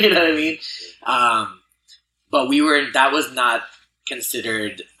instrument. You know what I mean? But that was not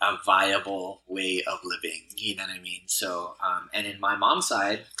considered a viable way of living. You know what I mean? So, and in my mom's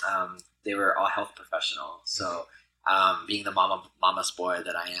side, they were all health professionals. So, being the mama's boy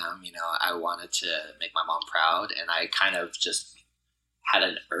that I am, you know, I wanted to make my mom proud, and I kind of just had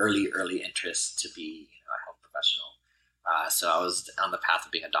an early interest to be, you know, a health professional. So I was on the path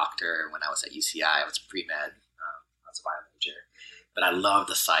of being a doctor when I was at UCI. I was pre-med. I was a bio major. But I love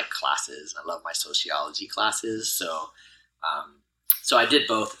the psych classes. I love my sociology classes. So so I did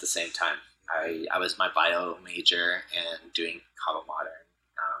both at the same time. I was my bio major and doing Cabo Modern.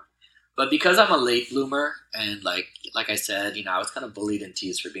 But because I'm a late bloomer, and like I said, you know, I was kind of bullied and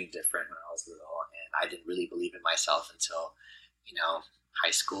teased for being different when I was little, and I didn't really believe in myself until, you know,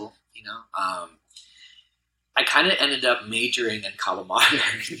 high school, you know. I kind of ended up majoring in Cabo Modern.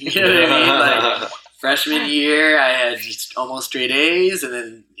 You know what I mean? Like, freshman year, I had just almost straight A's, and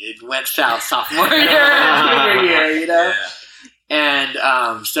then it went south sophomore year, junior year, you know? Yeah. And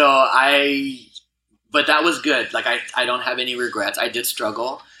but that was good. Like, I don't have any regrets. I did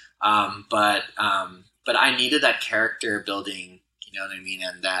struggle, but I needed that character building, you know what I mean?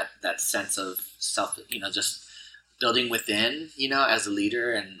 And that sense of self, you know, just building within, you know, as a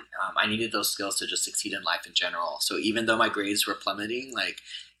leader. And I needed those skills to just succeed in life in general. So even though my grades were plummeting, like,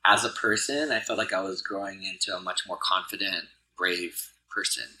 as a person, I felt like I was growing into a much more confident, brave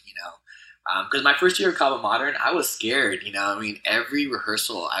person, you know. Because my first year of Cabo Modern, I was scared, you know. I mean, every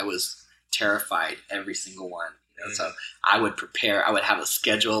rehearsal, I was terrified, every single one. You know? So I would prepare. I would have a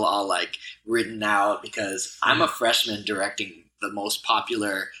schedule all, like, written out, because I'm a freshman directing the most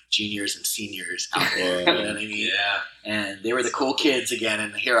popular juniors and seniors out there. You know what I mean? Yeah. And they were the cool kids again,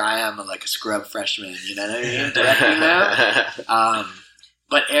 and here I am, like a scrub freshman, you know what I mean? Directing them.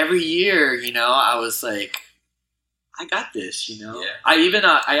 But every year, you know, I was like, I got this, you know. Yeah.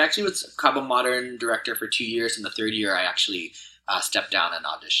 I actually was Cabo Modern director for 2 years. In the third year, I actually stepped down and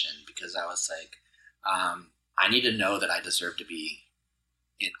auditioned, because I was like, I need to know that I deserve to be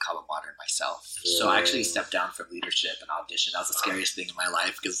in Cabo Modern myself. Yeah. So I actually stepped down from leadership and auditioned. That was the scariest thing in my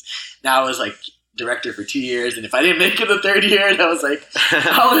life, because now I was like director for 2 years, and if I didn't make it the third year, that was like,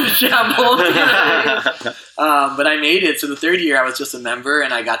 I was shambles. But I made it. So the third year, I was just a member,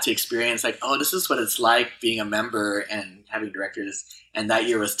 and I got to experience, like, oh, this is what it's like being a member and having directors. And that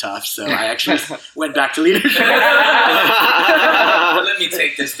year was tough, so I actually went back to leadership. Let me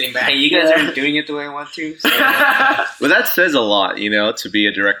take this thing back. Hey, you guys aren't doing it the way I want to. So. Well, that says a lot, you know, to be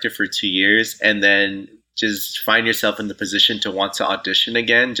a director for 2 years and then just find yourself in the position to want to audition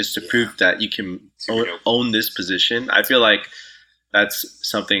again, just to prove that you can own this position. I feel like that's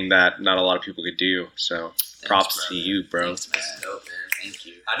something that not a lot of people could do. So props to you, bro. Thanks, man. That's dope, man. Thank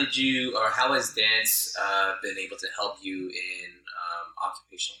you. How has dance been able to help you in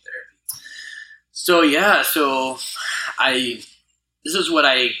occupational therapy? This is what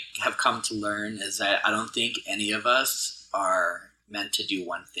I have come to learn, is that I don't think any of us are meant to do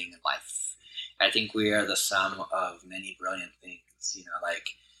one thing in life. I think we are the sum of many brilliant things, you know,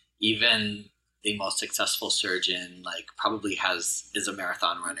 like even the most successful surgeon, like, probably is a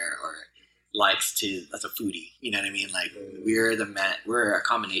marathon runner or likes to, as a foodie, you know what I mean? Like, we're a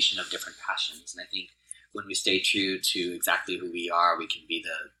combination of different passions. And I think when we stay true to exactly who we are, we can be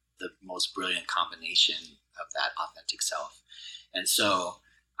the most brilliant combination of that authentic self. And so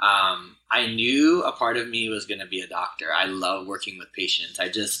I knew a part of me was going to be a doctor. I love working with patients.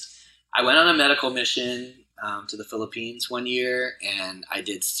 I went on a medical mission to the Philippines one year, and I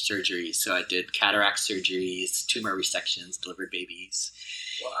did surgery. So I did cataract surgeries, tumor resections, delivered babies.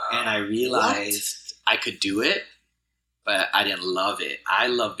 Wow. And I realized I could do it, but I didn't love it. I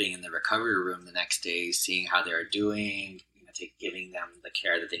love being in the recovery room the next day, seeing how they're doing, you know, giving them the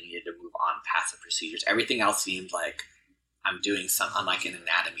care that they needed to move on past the procedures. Everything else seemed like I'm doing something like an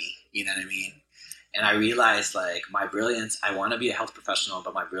anatomy, you know what I mean? And I realized, like, my brilliance, I want to be a health professional,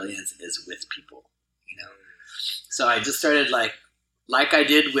 but my brilliance is with people, you know? So I just started like I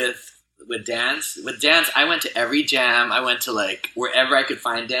did with dance. With dance, I went to every jam. I went to, like, wherever I could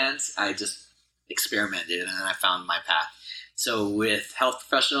find dance, I just experimented, and then I found my path. So with health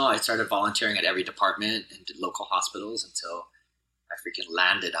professional, I started volunteering at every department and did local hospitals until I freaking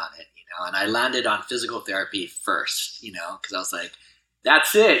landed on it, you know? And I landed on physical therapy first, you know, because I was like,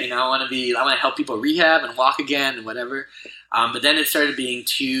 that's it, you know, I want to help people rehab and walk again and whatever. But then it started being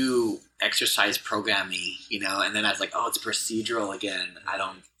too exercise programming, you know, and then I was like, oh, it's procedural again. I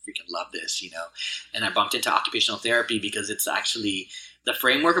don't freaking love this, you know. And I bumped into occupational therapy because it's actually, the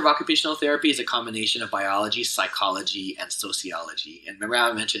framework of occupational therapy is a combination of biology, psychology, and sociology. And remember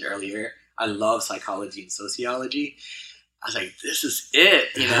how I mentioned earlier, I love psychology and sociology. I was like, this is it,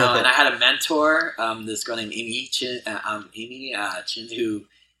 you know. And I had a mentor, this girl named Amy Chin, who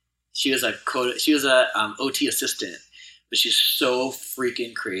she was a OT assistant, but she's so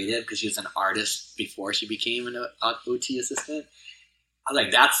freaking creative because she was an artist before she became an OT assistant. I was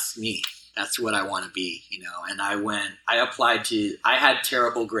like, that's me. That's what I want to be, you know. And I applied to. I had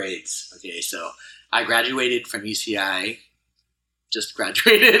terrible grades. Okay, so I graduated from UCI. Just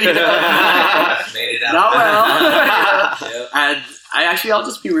graduated, you know. Made it out. Not well. Yep. And I'll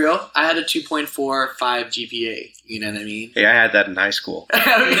just be real. I had a 2.45 GPA. You know what I mean? Hey, I had that in high school. Okay.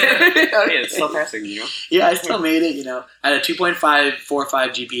 It's still passing, you know? Yeah, I still made it, you know. I had a 2.545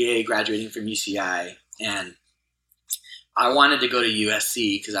 GPA graduating from UCI. And I wanted to go to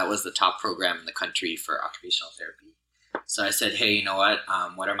USC because that was the top program in the country for occupational therapy. So I said, hey, you know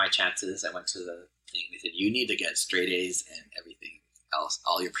what are my chances? I went to the thing. They said, you need to get straight A's and everything else,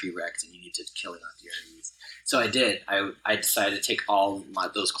 all your prereqs, and you need to kill it on DREs. So I did. I decided to take all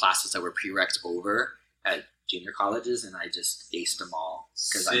those classes that were prereqs over at junior colleges, and I just aced them all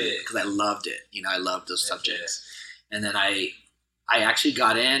because I loved it. You know, I loved those subjects. And then I actually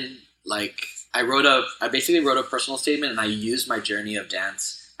got in, like, I basically wrote a personal statement, and I used my journey of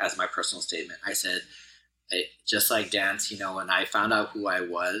dance as my personal statement. I said, just like dance, you know, when I found out who I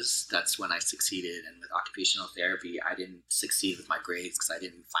was, that's when I succeeded. And with occupational therapy, I didn't succeed with my grades because I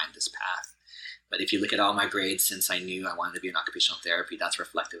didn't find this path. But if you look at all my grades since I knew I wanted to be in occupational therapy, that's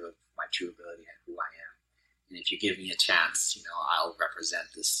reflective of my true ability and who I am. And if you give me a chance, you know, I'll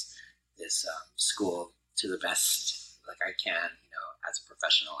represent this school to the best like I can, you know, as a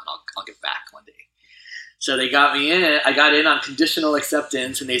professional, and I'll get back one day. So they got me in. I got in on conditional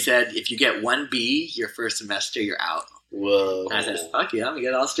acceptance, and they said, if you get 1 B your first semester, you're out. Whoa. And I said, fuck yeah, I'm going to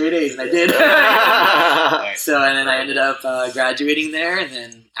get all straight A's, and I did. So, and then I ended up graduating there, and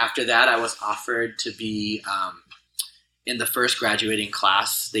then after that, I was offered to be in the first graduating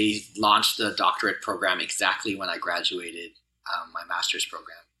class. They launched the doctorate program exactly when I graduated my master's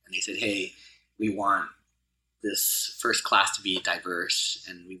program. And they said, hey, we want this first class to be diverse,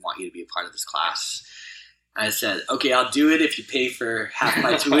 and we want you to be a part of this class. I said, okay, I'll do it if you pay for half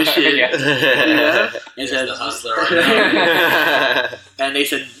my tuition. Yeah. And said, the hustler right now. And they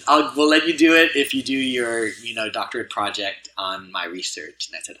said, we'll let you do it if you do your, you know, doctorate project on my research.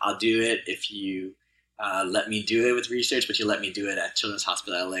 And I said, I'll do it if you let me do it with research, but you let me do it at Children's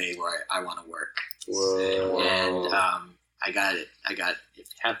Hospital LA where I want to work. Whoa. And I got it. If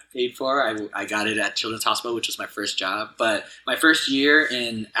have paid for, I got it at Children's Hospital, which was my first job. But my first year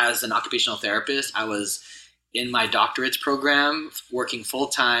as an occupational therapist, I was in my doctorate's program, working full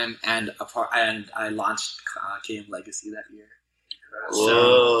time, and I launched KM Legacy that year.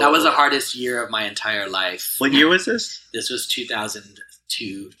 So that was the hardest year of my entire life. What year was this? This was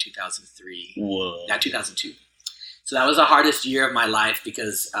 2002, 2003. Whoa. Yeah, 2002. So that was the hardest year of my life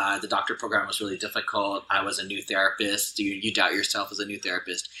because the doctorate program was really difficult. I was a new therapist. You doubt yourself as a new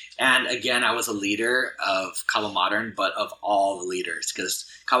therapist. And again, I was a leader of Cabo Modern, but of all the leaders, because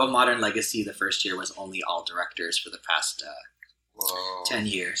Cabo Modern Legacy, the first year, was only all directors for the past 10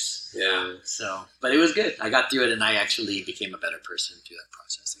 years. Yeah. So, but it was good. I got through it, and I actually became a better person through that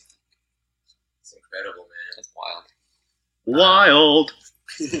process, I think. It's incredible, man. That's wild. Wild.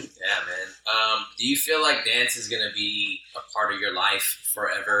 Yeah, man. Do you feel like dance is going to be a part of your life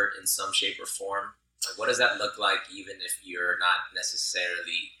forever in some shape or form? Like, what does that look like even if you're not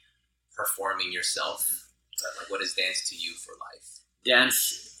necessarily performing yourself? But, like, what is dance to you for life?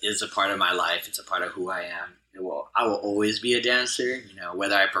 Dance is a part of my life. It's a part of who I am. I will always be a dancer, you know,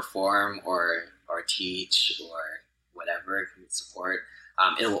 whether I perform or teach or whatever, support.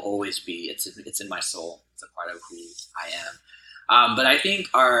 It will always be. It's in my soul. It's a part of who I am. But I think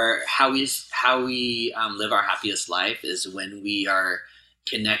how we live our happiest life is when we are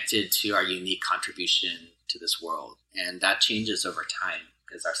connected to our unique contribution to this world, and that changes over time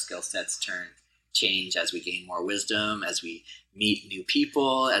because our skill sets change as we gain more wisdom, as we meet new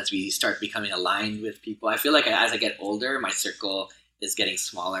people, as we start becoming aligned with people. I feel like as I get older, my circle is getting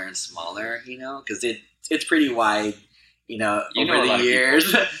smaller and smaller, you know, because it's pretty wide. Over the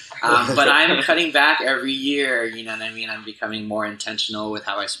years. But I'm cutting back every year, you know what I mean? I'm becoming more intentional with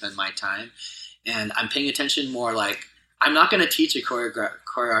how I spend my time. And I'm paying attention more, like, I'm not going to teach a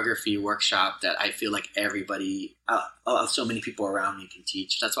choreography workshop that I feel like everybody, so many people around me can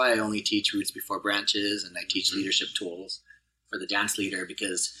teach. That's why I only teach Roots Before Branches, and I teach leadership tools for the dance leader,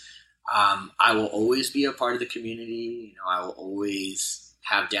 because I will always be a part of the community. You know, I will always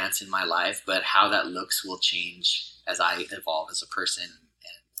have dance in my life, but how that looks will change as I evolve as a person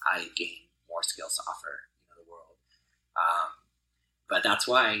and I gain more skills to offer, the world. But that's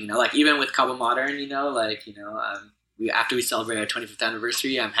why, like, even with Cabo Modern, after we celebrate our 25th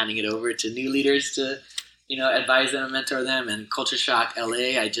anniversary, I'm handing it over to new leaders to, advise them and mentor them. And Culture Shock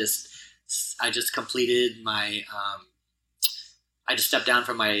LA, I just completed my, I just stepped down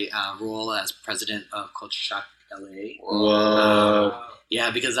from my role as president of Culture Shock LA. Whoa.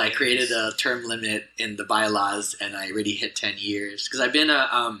 Yeah, because I created a term limit in the bylaws, and I already hit 10 years. Because I've been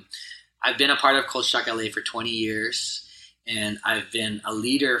a part of Culture Shock LA for 20 years, and I've been a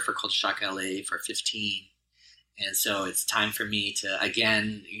leader for Culture Shock LA for 15. And so it's time for me to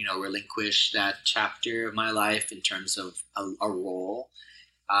again, relinquish that chapter of my life in terms of a role,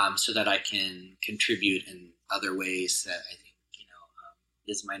 so that I can contribute in other ways that I think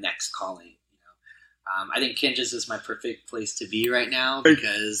is my next calling. I think Kinjaz is my perfect place to be right now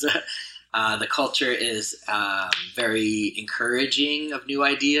because the culture is very encouraging of new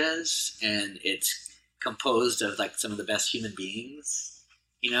ideas, and it's composed of like some of the best human beings,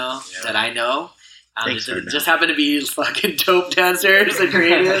 that I know. Just happen to be fucking dope dancers and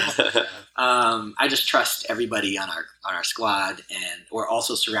creatives. I just trust everybody on our squad, and we're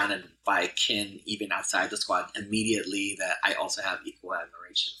also surrounded by kin even outside the squad immediately that I also have equal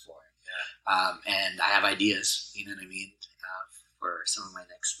admiration for. And I have ideas, you know what I mean, for some of my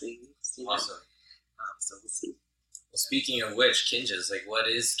next things. Awesome. So we'll see. Well, speaking of which, Kinjaz, like, what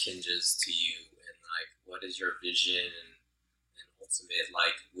is Kinjaz to you, and like, what is your vision and ultimate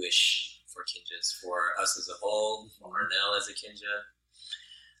like wish for Kinjaz, for us as a whole, for Arnel as a Kinja?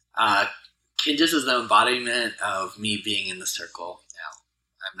 Kinjaz is the embodiment of me being in the circle now.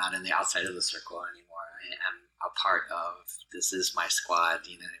 I'm not in the outside of the circle anymore. I am a part of, this is my squad,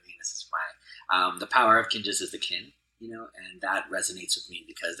 you know what I mean? This is my, the power of Kinjaz is the kin, and that resonates with me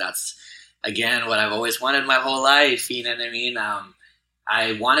because that's, again, what I've always wanted my whole life, you know what I mean?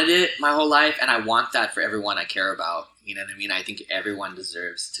 I wanted it my whole life, and I want that for everyone I care about, you know what I mean? I think everyone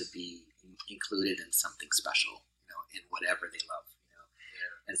deserves to be included in something special, in whatever they love,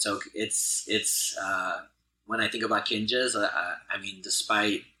 And so it's when I think about Kinjaz,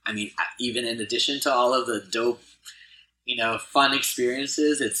 even in addition to all of the dope, fun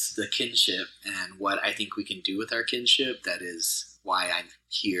experiences, it's the kinship and what I think we can do with our kinship that is why I'm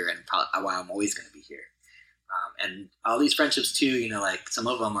here and why I'm always going to be here. And all these friendships too, like some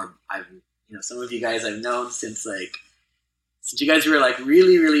of them are, some of you guys I've known since you guys were like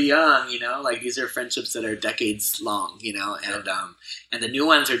really, really young, like these are friendships that are decades long, and the new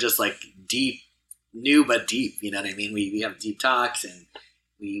ones are just like deep, new but deep, you know what I mean? We have deep talks and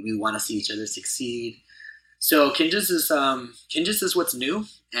we want to see each other succeed. So Kinjaz is what's new,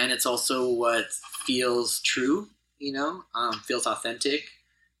 and it's also what feels true, feels authentic.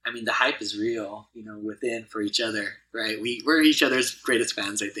 I mean, the hype is real, within for each other, right? We're each other's greatest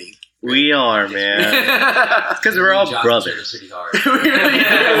fans, I think. We are, man. It's because we're all brothers. Pretty hard. We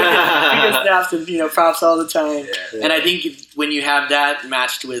get snaps and props all the time. Yeah. And I think when you have that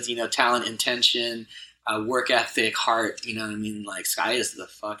matched with talent, intention, work ethic, heart, you know what I mean? Like sky is the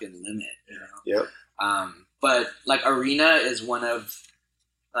fucking limit. Yep. But like Arena is one of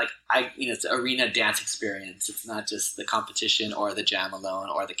it's an arena dance experience. It's not just the competition or the jam alone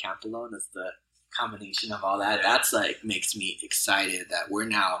or the camp alone. It's the combination of all that. Yeah. That's makes me excited that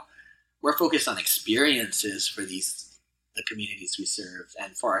we're focused on experiences for the communities we serve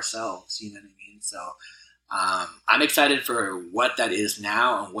and for ourselves, you know what I mean? So I'm excited for what that is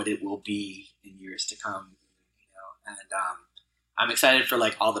now and what it will be in years to come, and I'm excited for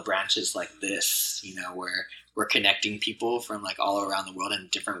like all the branches like this, where we're connecting people from like all around the world in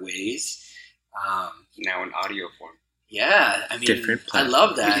different ways. Now in audio form. Yeah, I mean, I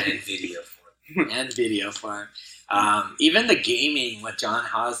love that. And video form. Even the gaming, what John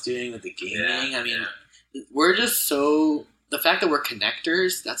Ha's doing with the gaming, we're just so, the fact that we're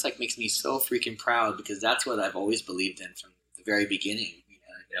connectors, that's like makes me so freaking proud because that's what I've always believed in from the very beginning.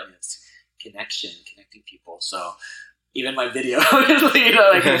 It's connecting people. So even my video,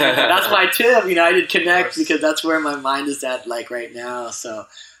 that's my tip. I did connect because that's where my mind is at like right now. So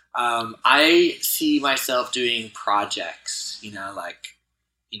I see myself doing projects,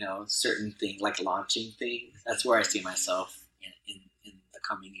 certain things like launching things. That's where I see myself in the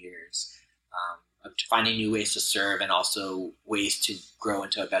coming years. Of finding new ways to serve and also ways to grow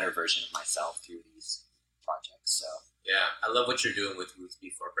into a better version of myself through these projects. So yeah, I love what you're doing with Roots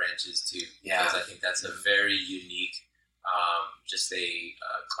Before Branches too. Yeah, because I think that's a very unique, just a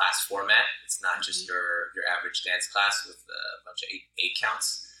class format. It's not just your average dance class with a bunch of eight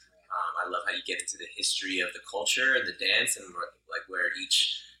counts. I love how you get into the history of the culture and the dance and like where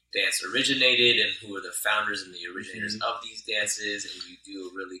each dance originated and who are the founders and the originators of these dances, and you do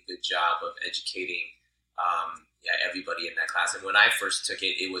a really good job of educating everybody in that class. And when I first took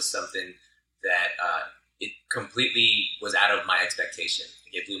it, it was something that it completely was out of my expectation.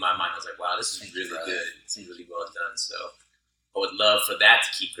 It blew my mind. I was like, wow, this is really good. It's really well done. So I would love for that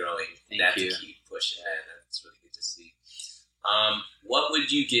to keep growing, to keep pushing. And it's really good to see. What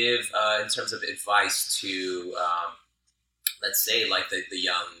would you give in terms of advice to, let's say, like the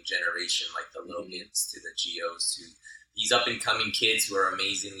young generation, like the Logans to the Geos, to these up-and-coming kids who are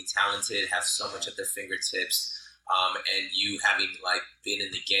amazingly talented, have so much at their fingertips, and you having like been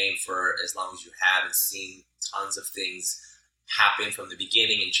in the game for as long as you have and seen tons of things happen from the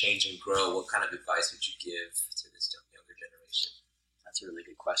beginning and change and grow, what kind of advice would you give to this younger generation? That's a really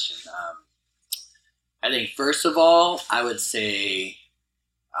good question. I think first of all, I would say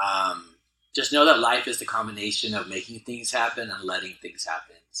just know that life is the combination of making things happen and letting things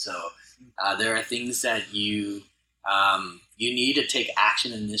happen. So there are things that you need to take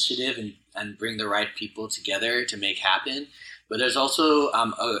action, initiative, and bring the right people together to make happen. But there's also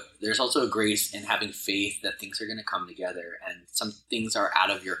a grace in having faith that things are going to come together, and some things are out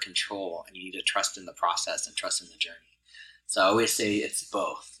of your control, and you need to trust in the process and trust in the journey. So I always say it's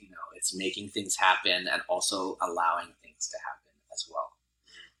both. It's making things happen and also allowing things to happen as well.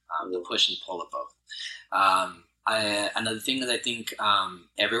 The push and pull of both. Another thing is I think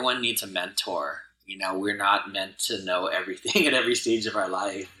everyone needs a mentor. We're not meant to know everything at every stage of our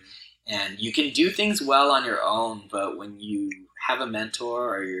life. And you can do things well on your own, but when you have a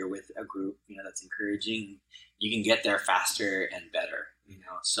mentor or you're with a group, that's encouraging, you can get there faster and better.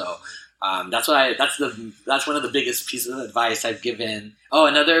 So that's one of the biggest pieces of advice I've given. Oh,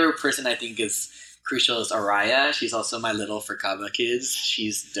 another person I think is crucial is Araya. She's also my little for Kaba kids.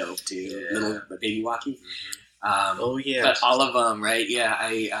 She's dope too. Yeah. Little baby walkie. But all of them, right?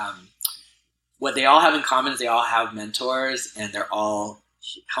 Yeah. What they all have in common is they all have mentors, and they're all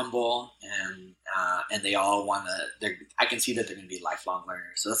humble, and they all want to. I can see that they're going to be lifelong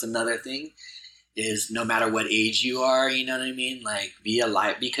learners. So that's another thing. Is no matter what age you are, you know what I mean? Like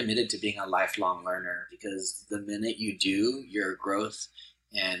be committed to being a lifelong learner, because the minute you do, your growth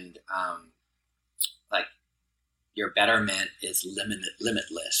and like your betterment is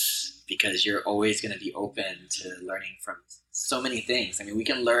limitless, because you're always going to be open to learning from so many things. I mean, we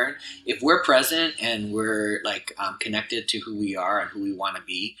can learn if we're present and we're like connected to who we are and who we want to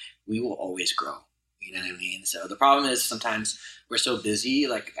be. We will always grow. You know what I mean? So the problem is sometimes we're so busy,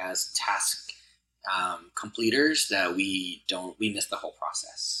 like as task completers, that we miss the whole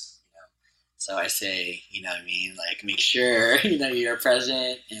process. So I say, you know what I mean, like make sure you're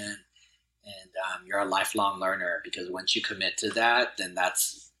present and you're a lifelong learner, because once you commit to that, then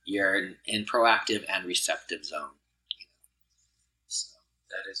you're in proactive and receptive zone. So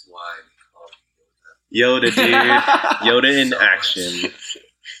that is why we call Yoda, dude. Yoda in so action.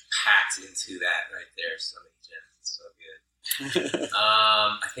 Packed into that right there. So many gems. So good.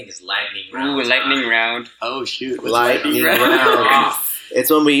 I think it's lightning round. Ooh, lightning round. Oh shoot! Lightning round. It's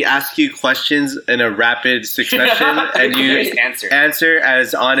when we ask you questions in a rapid succession, and you answer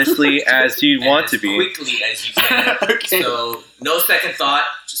as honestly as you want to be, quickly as you can. Okay. So no second thought,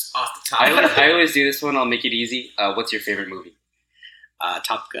 just off the top. I always do this one. I'll make it easy. What's your favorite movie?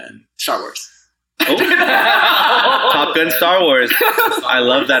 Top Gun, Star Wars. Oh. Top Gun, Star Wars. I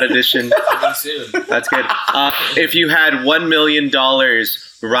love that addition. Coming soon. That's good. If you had $1 million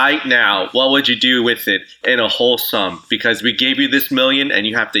right now, what would you do with it in a whole sum? Because we gave you this million, and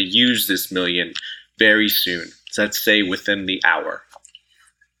you have to use this million very soon. So let's say within the hour.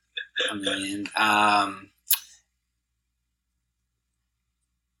 I mean,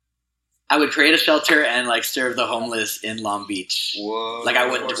 I would create a shelter and like serve the homeless in Long Beach. Whoa. Like I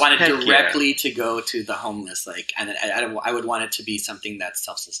would want it directly to go to the homeless, like, and I would want it to be something that's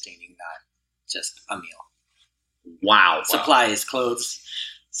self-sustaining, not just a meal. Wow. Supplies, clothes,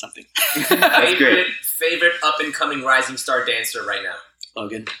 something. favorite up and coming rising star dancer right now?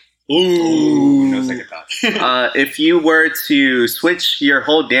 Logan. Ooh. No second thought. If you were to switch your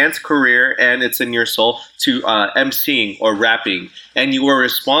whole dance career, and it's in your soul, to emceeing or rapping, and you were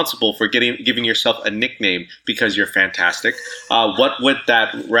responsible for giving yourself a nickname because you're fantastic, what would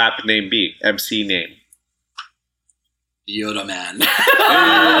that rap name be? MC name? Yoda Man.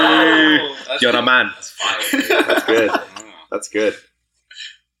 Yoda Man. That's fire. That's good. That's good.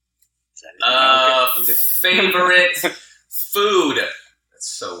 Favorite food?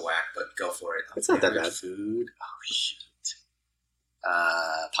 So whack, but go for it. It's not that bad. Food. Oh shoot.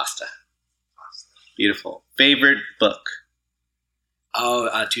 Pasta. Beautiful. Favorite book?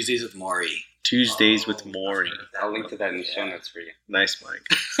 Oh, Tuesdays with Maury. Tuesdays with Maury. I'll link to that in the show notes for you. Nice, Mike.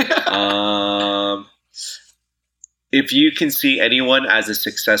 If you can see anyone as a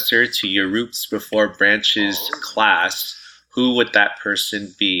successor to your Roots Before Branches class, who would that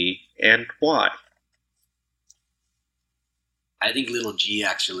person be and why? I think Little G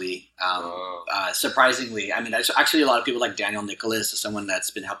actually. Surprisingly, I mean, there's actually a lot of people like Daniel Nicholas, someone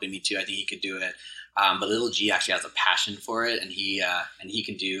that's been helping me too. I think he could do it. But Little G actually has a passion for it, and he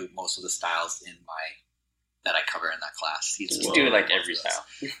can do most of the styles that I cover in that class. He's just do like every style.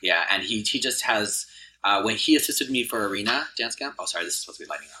 Yeah, and he just has when he assisted me for Arena Dance Camp. Oh, sorry, this is supposed to be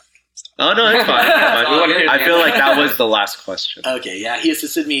lighting up. Oh no, it's fine. I feel like that was the last question. Okay, yeah, he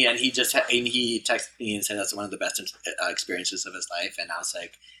assisted me, and he texted me and said that's one of the best experiences of his life, and I was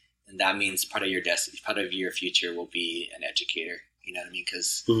like, and that means part of your future will be an educator. You know what I mean?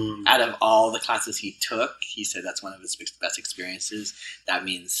 Because out of all the classes he took, he said that's one of his best experiences. That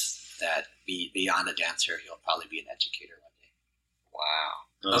means that beyond a dancer, he'll probably be an educator one day.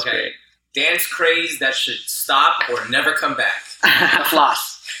 Wow. That's okay. great. Dance craze that should stop or never come back.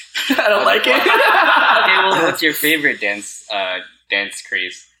 Floss. I don't like it. Okay, well, what's your favorite dance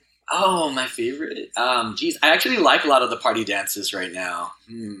craze? Oh, my favorite? Geez, I actually like a lot of the party dances right now.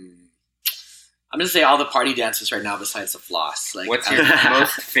 I'm going to say all the party dances right now besides the floss. Like, what's your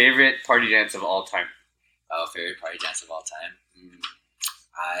most favorite party dance of all time? Oh, favorite party dance of all time?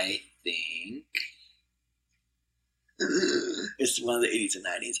 I think it's one of the 80s and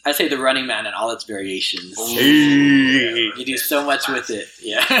 90s. I say the Running Man and all its variations. Hey. You do so much with it.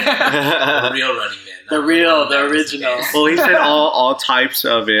 Yeah. The real Running Man. The original. Well, he said all types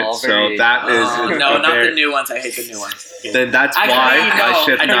of it, All so variations. that is No, not the new ones. I hate the new ones. Then that's Actually, why no, I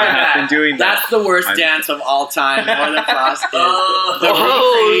should I not take it have back. been doing that. That's the worst dance of all time. More than floss. The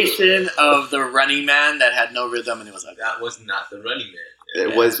recreation of the Running Man that had no rhythm and it was ugly. That was not the Running Man.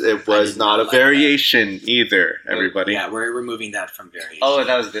 It was not a variation either, everybody. Yeah, we're removing that from variation. Oh,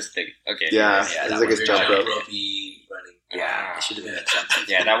 that was this thing. Okay. Yeah, Yeah, it's that like was a jump rope. Ropey running. Yeah, it should have been a jump.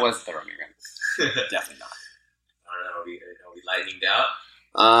 Yeah, that was the Running Man. Definitely not. I don't know. Are we lightning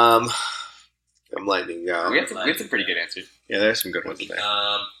down? I'm lightning down. We had some pretty good answers. Yeah, there's some good ones in there.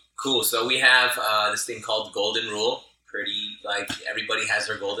 Cool. So we have this thing called Golden Rule. Pretty, like, everybody has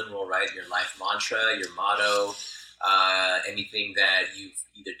their golden rule, right? Your life mantra, your motto, anything that you've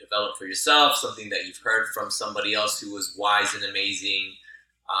either developed for yourself, something that you've heard from somebody else who was wise and amazing,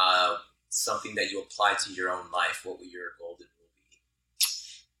 something that you apply to your own life. What would your golden rule be?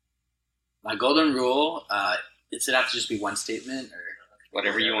 My golden rule, does it have to just be one statement? Or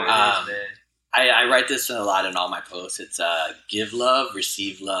Whatever you want. I write this a lot in all my posts. It's give love,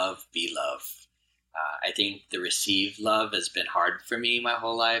 receive love, be love. I think the receive love has been hard for me my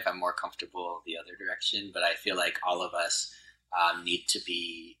whole life. I'm more comfortable the other direction, but I feel like all of us need to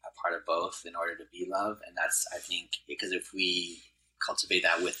be a part of both in order to be love. And that's, I think, because if we cultivate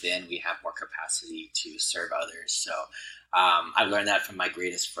that within, we have more capacity to serve others. So I've learned that from my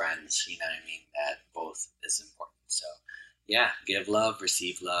greatest friends, you know what I mean, that both is important. So yeah, give love,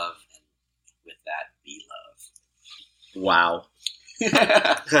 receive love, and with that, be love. Wow.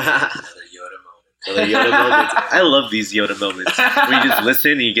 Another Yoda moment. The Yoda moments. I love these Yoda moments. Where you just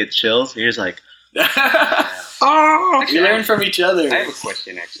listen and you get chills, and you're just like, We learn from each other. I have a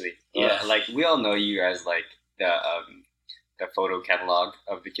question, actually. Yeah. Like, we all know you as, like, the photo catalog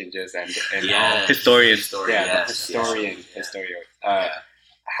of the Kinjas and Yeah. historian. Yeah, Yes, the historian.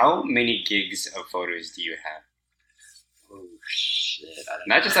 How many gigs of photos do you have? Oh shit! I don't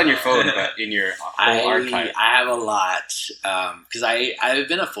Not know. just on your phone, but in your whole archive. I have a lot because I've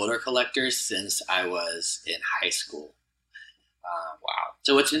been a photo collector since I was in high school. Wow!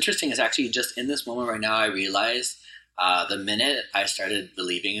 So what's interesting is actually just in this moment right now, I realized the minute I started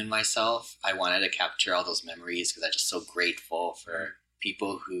believing in myself, I wanted to capture all those memories because I'm just so grateful for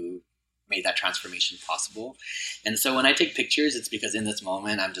people who made that transformation possible. And so when I take pictures, it's because in this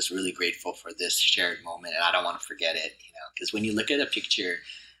moment, I'm just really grateful for this shared moment and I don't want to forget it, you know, because when you look at a picture,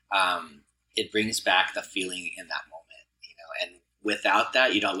 it brings back the feeling in that moment, you know, and without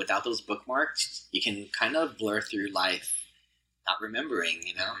that, you know, without those bookmarks, you can kind of blur through life, not remembering,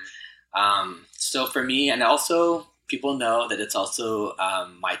 you know? So for me, and also people know that it's also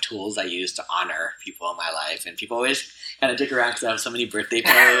my tools I use to honor people in my life. And people always kind of dick around because I have so many birthday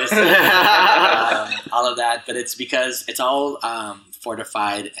posts, all of that. But it's because it's all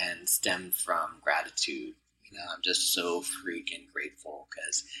fortified and stemmed from gratitude. You know, I'm just so freaking grateful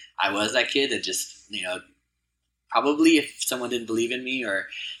because I was that kid that just, you know, probably if someone didn't believe in me or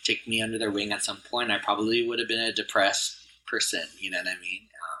take me under their wing at some point, I probably would have been a depressed person. You know what I mean?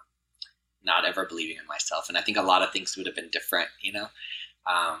 Not ever believing in myself. And I think a lot of things would have been different, you know?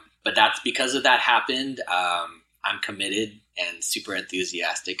 But that's because of that happened. I'm committed and super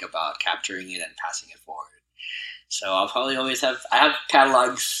enthusiastic about capturing it and passing it forward. So I'll probably always I have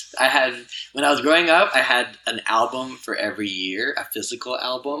catalogs. When I was growing up, I had an album for every year, a physical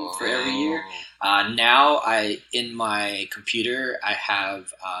album for every year. Now in my computer, I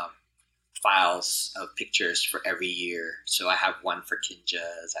have files of pictures for every year. So I have one for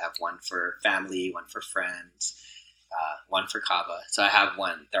Kinjas, I have one for family, one for friends, one for Kava. So I have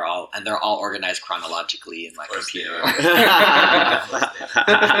one. They're all organized chronologically in my computer.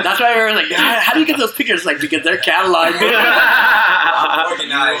 That's why we were like, how do you get those pictures? Like, because they're cataloged.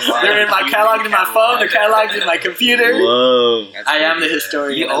 Organized. They're in my catalog in my phone. They're cataloged in my computer. Whoa! I am the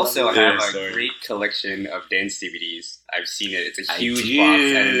historian. You also have a great collection of dance DVDs. I've seen it. It's a huge box,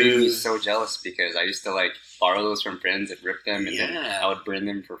 and it made me so jealous because I used to like borrow those from friends and rip them, and then I would burn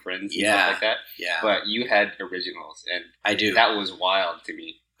them for friends and stuff like that. Yeah. But you had originals, and I do. That was wild to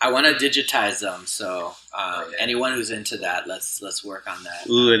me. I want to digitize them, so anyone who's into that, let's work on that.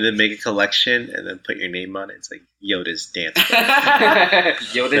 Ooh, and then make a collection, and then put your name on it. It's like Yoda's dance.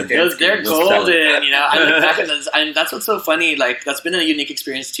 Yoda's dance. They're golden, you know. I look back at this, and that's what's so funny. Like, that's been a unique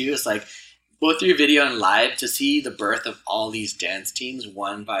experience too. It's like both through video and live to see the birth of all these dance teams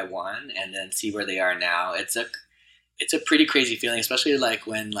one by one, and then see where they are now. It's a pretty crazy feeling, especially like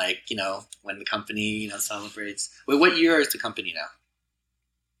when the company celebrates. Wait, what year is the company now?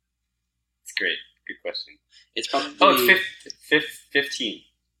 Great. Good question. It's probably... Oh, it's 15.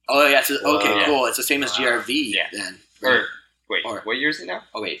 Oh, yeah. So, okay, cool. It's the same as GRV then. Right? What year is it now?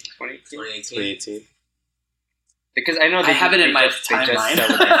 Oh, wait. 2018. Because I know I have it in my timeline.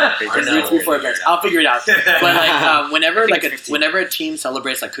 I'll figure it out. But like whenever a team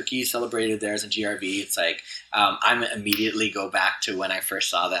celebrates, like Cookies celebrated theirs in GRV, it's like I'm immediately go back to when I first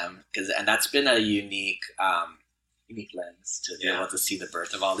saw them, and that's been a unique lens to be able to see the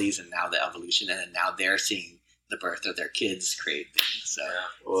birth of all these, and now the evolution, and then now they're seeing the birth of their kids create things. So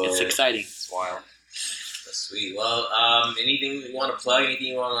it's exciting. It's wild. That's sweet. Well, anything you want to plug?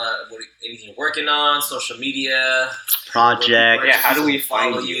 Anything anything you're working on? Social media project? Yeah. How do we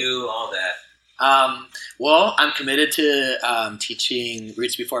follow find you? All that. Well, I'm committed to teaching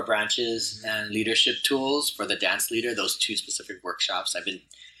Roots Before Branches and leadership tools for the dance leader. Those two specific workshops.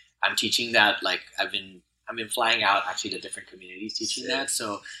 I'm teaching that. Like I've been flying out actually to different communities teaching that.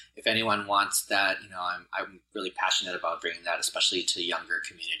 So if anyone wants that, I'm really passionate about bringing that, especially to younger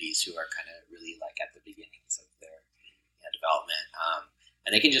communities who are kind of really like at the beginnings of their development.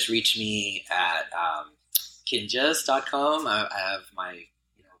 And they can just reach me at kinjas.com. I have my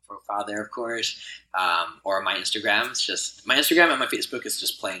profile there, of course, or my Instagram. It's just my Instagram and my Facebook is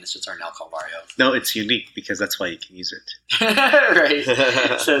just plain. It's just Arnel Calvario. No, it's unique because that's why you can use it. Right.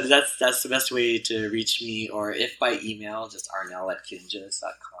 So that's the best way to reach me, or if by email, just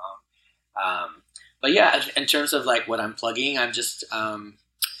arnel@kinjas.com. But yeah, in terms of like what I'm plugging, I'm just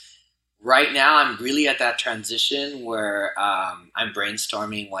right now I'm really at that transition where I'm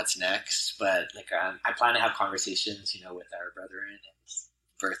brainstorming what's next. But like I plan to have conversations, with our brethren and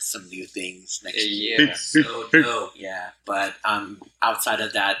birth some new things next year. Yeah, so dope. Yeah, but outside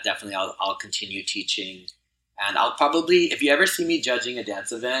of that, definitely I'll continue teaching, and I'll probably, if you ever see me judging a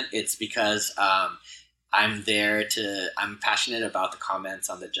dance event, it's because I'm passionate about the comments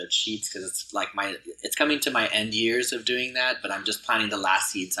on the judge sheets, because it's like it's coming to my end years of doing that, but I'm just planting the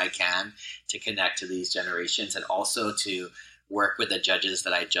last seeds I can to connect to these generations, and also to work with the judges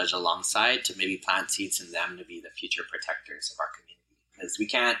that I judge alongside to maybe plant seeds in them to be the future protectors of our community. Because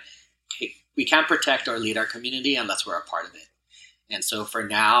we can't protect or lead our community unless we're a part of it. And so for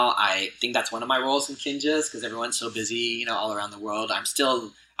now, I think that's one of my roles in Kinjas, because everyone's so busy, all around the world. I'm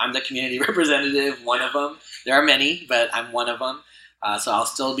the community representative, one of them. There are many, but I'm one of them. So I'll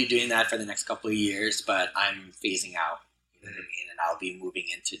still be doing that for the next couple of years, but I'm phasing out, and I'll be moving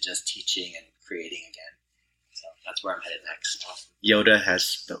into just teaching and creating again. So that's where I'm headed next. Yoda has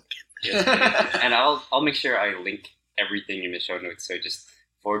spoken. And I'll make sure I link everything in the show notes, so just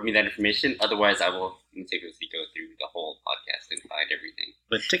forward me that information. Otherwise, I will meticulously go through the whole podcast and find everything.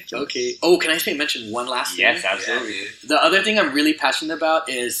 Meticulous. Okay. Oh, can I mention one last thing? Yes, absolutely. Yeah. The other thing I'm really passionate about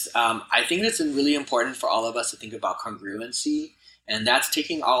is I think it's really important for all of us to think about congruency. And that's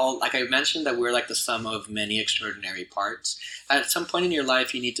taking like I mentioned, that we're like the sum of many extraordinary parts. At some point in your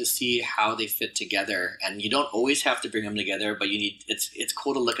life, you need to see how they fit together. And you don't always have to bring them together, but it's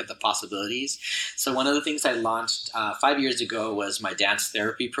cool to look at the possibilities. So one of the things I launched 5 years ago was my dance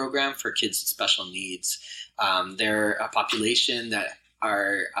therapy program for kids with special needs. They're a population that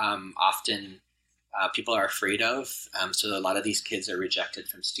are often people are afraid of. So a lot of these kids are rejected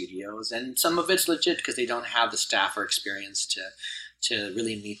from studios, and some of it's legit because they don't have the staff or experience to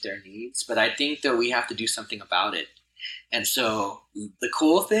really meet their needs. But I think that we have to do something about it. And so the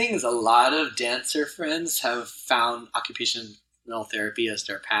cool thing is a lot of dancer friends have found occupational therapy as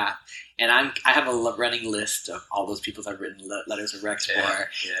their path. And I have a running list of all those people that I've written letters of recs for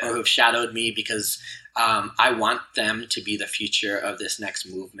or who've shadowed me because I want them to be the future of this next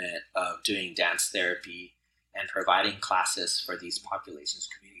movement of doing dance therapy and providing classes for these populations,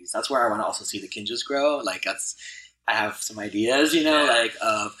 communities. That's where I want to also see the Kinjaz grow. Like I have some ideas, like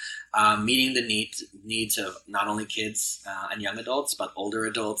of meeting the needs of not only kids and young adults, but older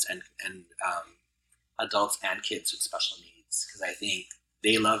adults and adults and kids with special needs. Because I think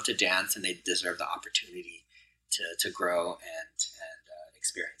they love to dance and they deserve the opportunity to grow and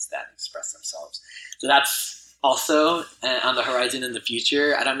experience that and express themselves. So that's also on the horizon in the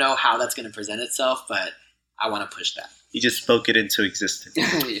future. I don't know how that's going to present itself, but I want to push that. You just spoke it into existence.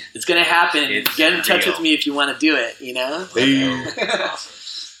 It's going to happen. Get in touch with me if you want to do it, That's awesome.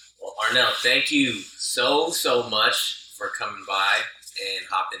 Well, Arnel, thank you so much for coming by and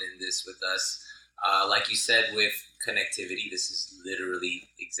hopping in this with us. Like you said, with connectivity, this is literally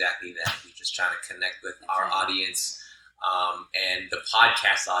exactly that. We're just trying to connect with our audience and the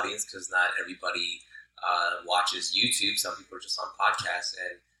podcast audience, because not everybody watches YouTube. Some people are just on podcasts.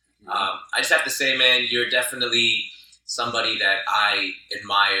 And I just have to say, man, you're definitely somebody that I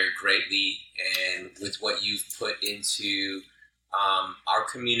admire greatly. And with what you've put into our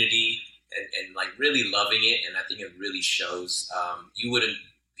community and like really loving it, and I think it really shows. You wouldn't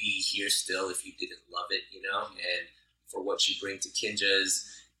be here still if you didn't love it, and for what you bring to Kinjaz,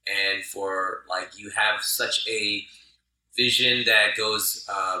 and for like you have such a vision that goes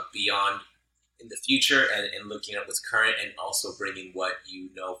beyond in the future and looking at what's current, and also bringing what you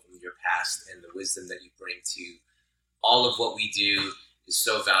know from your past and the wisdom that you bring to all of what we do is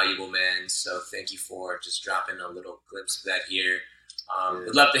so valuable, man. So thank you for just dropping a little glimpse of that here.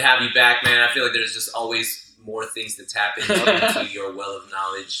 We'd love to have you back, man. I feel like there's just always more things to tap into your well of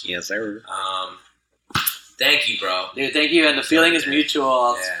knowledge. Yes, sir. Thank you, bro. Dude, thank you. And the feeling is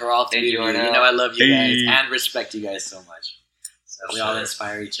mutual for all three of you. I love you guys and respect you guys so much. So we all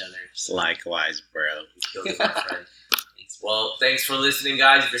inspire each other. So. Likewise, bro. My friend. Well, thanks for listening,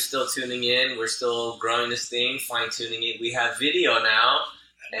 guys. If you're still tuning in, we're still growing this thing, fine-tuning it. We have video now,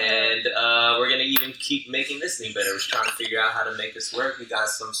 and we're going to even keep making this thing better. We're just trying to figure out how to make this work. We got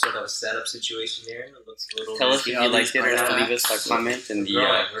some sort of a setup situation here. It looks a little... Tell us if you liked it or not. Leave us a comment in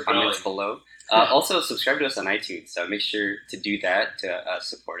the comments below. Also, subscribe to us on iTunes, so make sure to do that to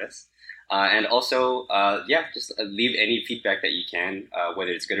support us. And also, just leave any feedback that you can,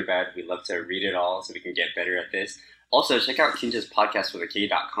 whether it's good or bad. We'd love to read it all so we can get better at this. Also, check out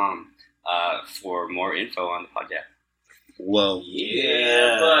kinjazpodcastwithak.com for more info on the podcast. Whoa.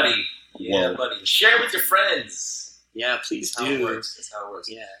 Yeah, buddy. Yeah, buddy. Share it with your friends. Yeah, please do. That's how it works.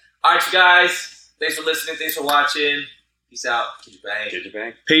 Yeah. All right, you guys. Thanks for listening. Thanks for watching. Peace out. Kinja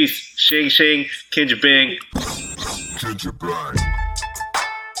Bang. Peace. Shing, shing. Kinja Bang. Kinja Bang.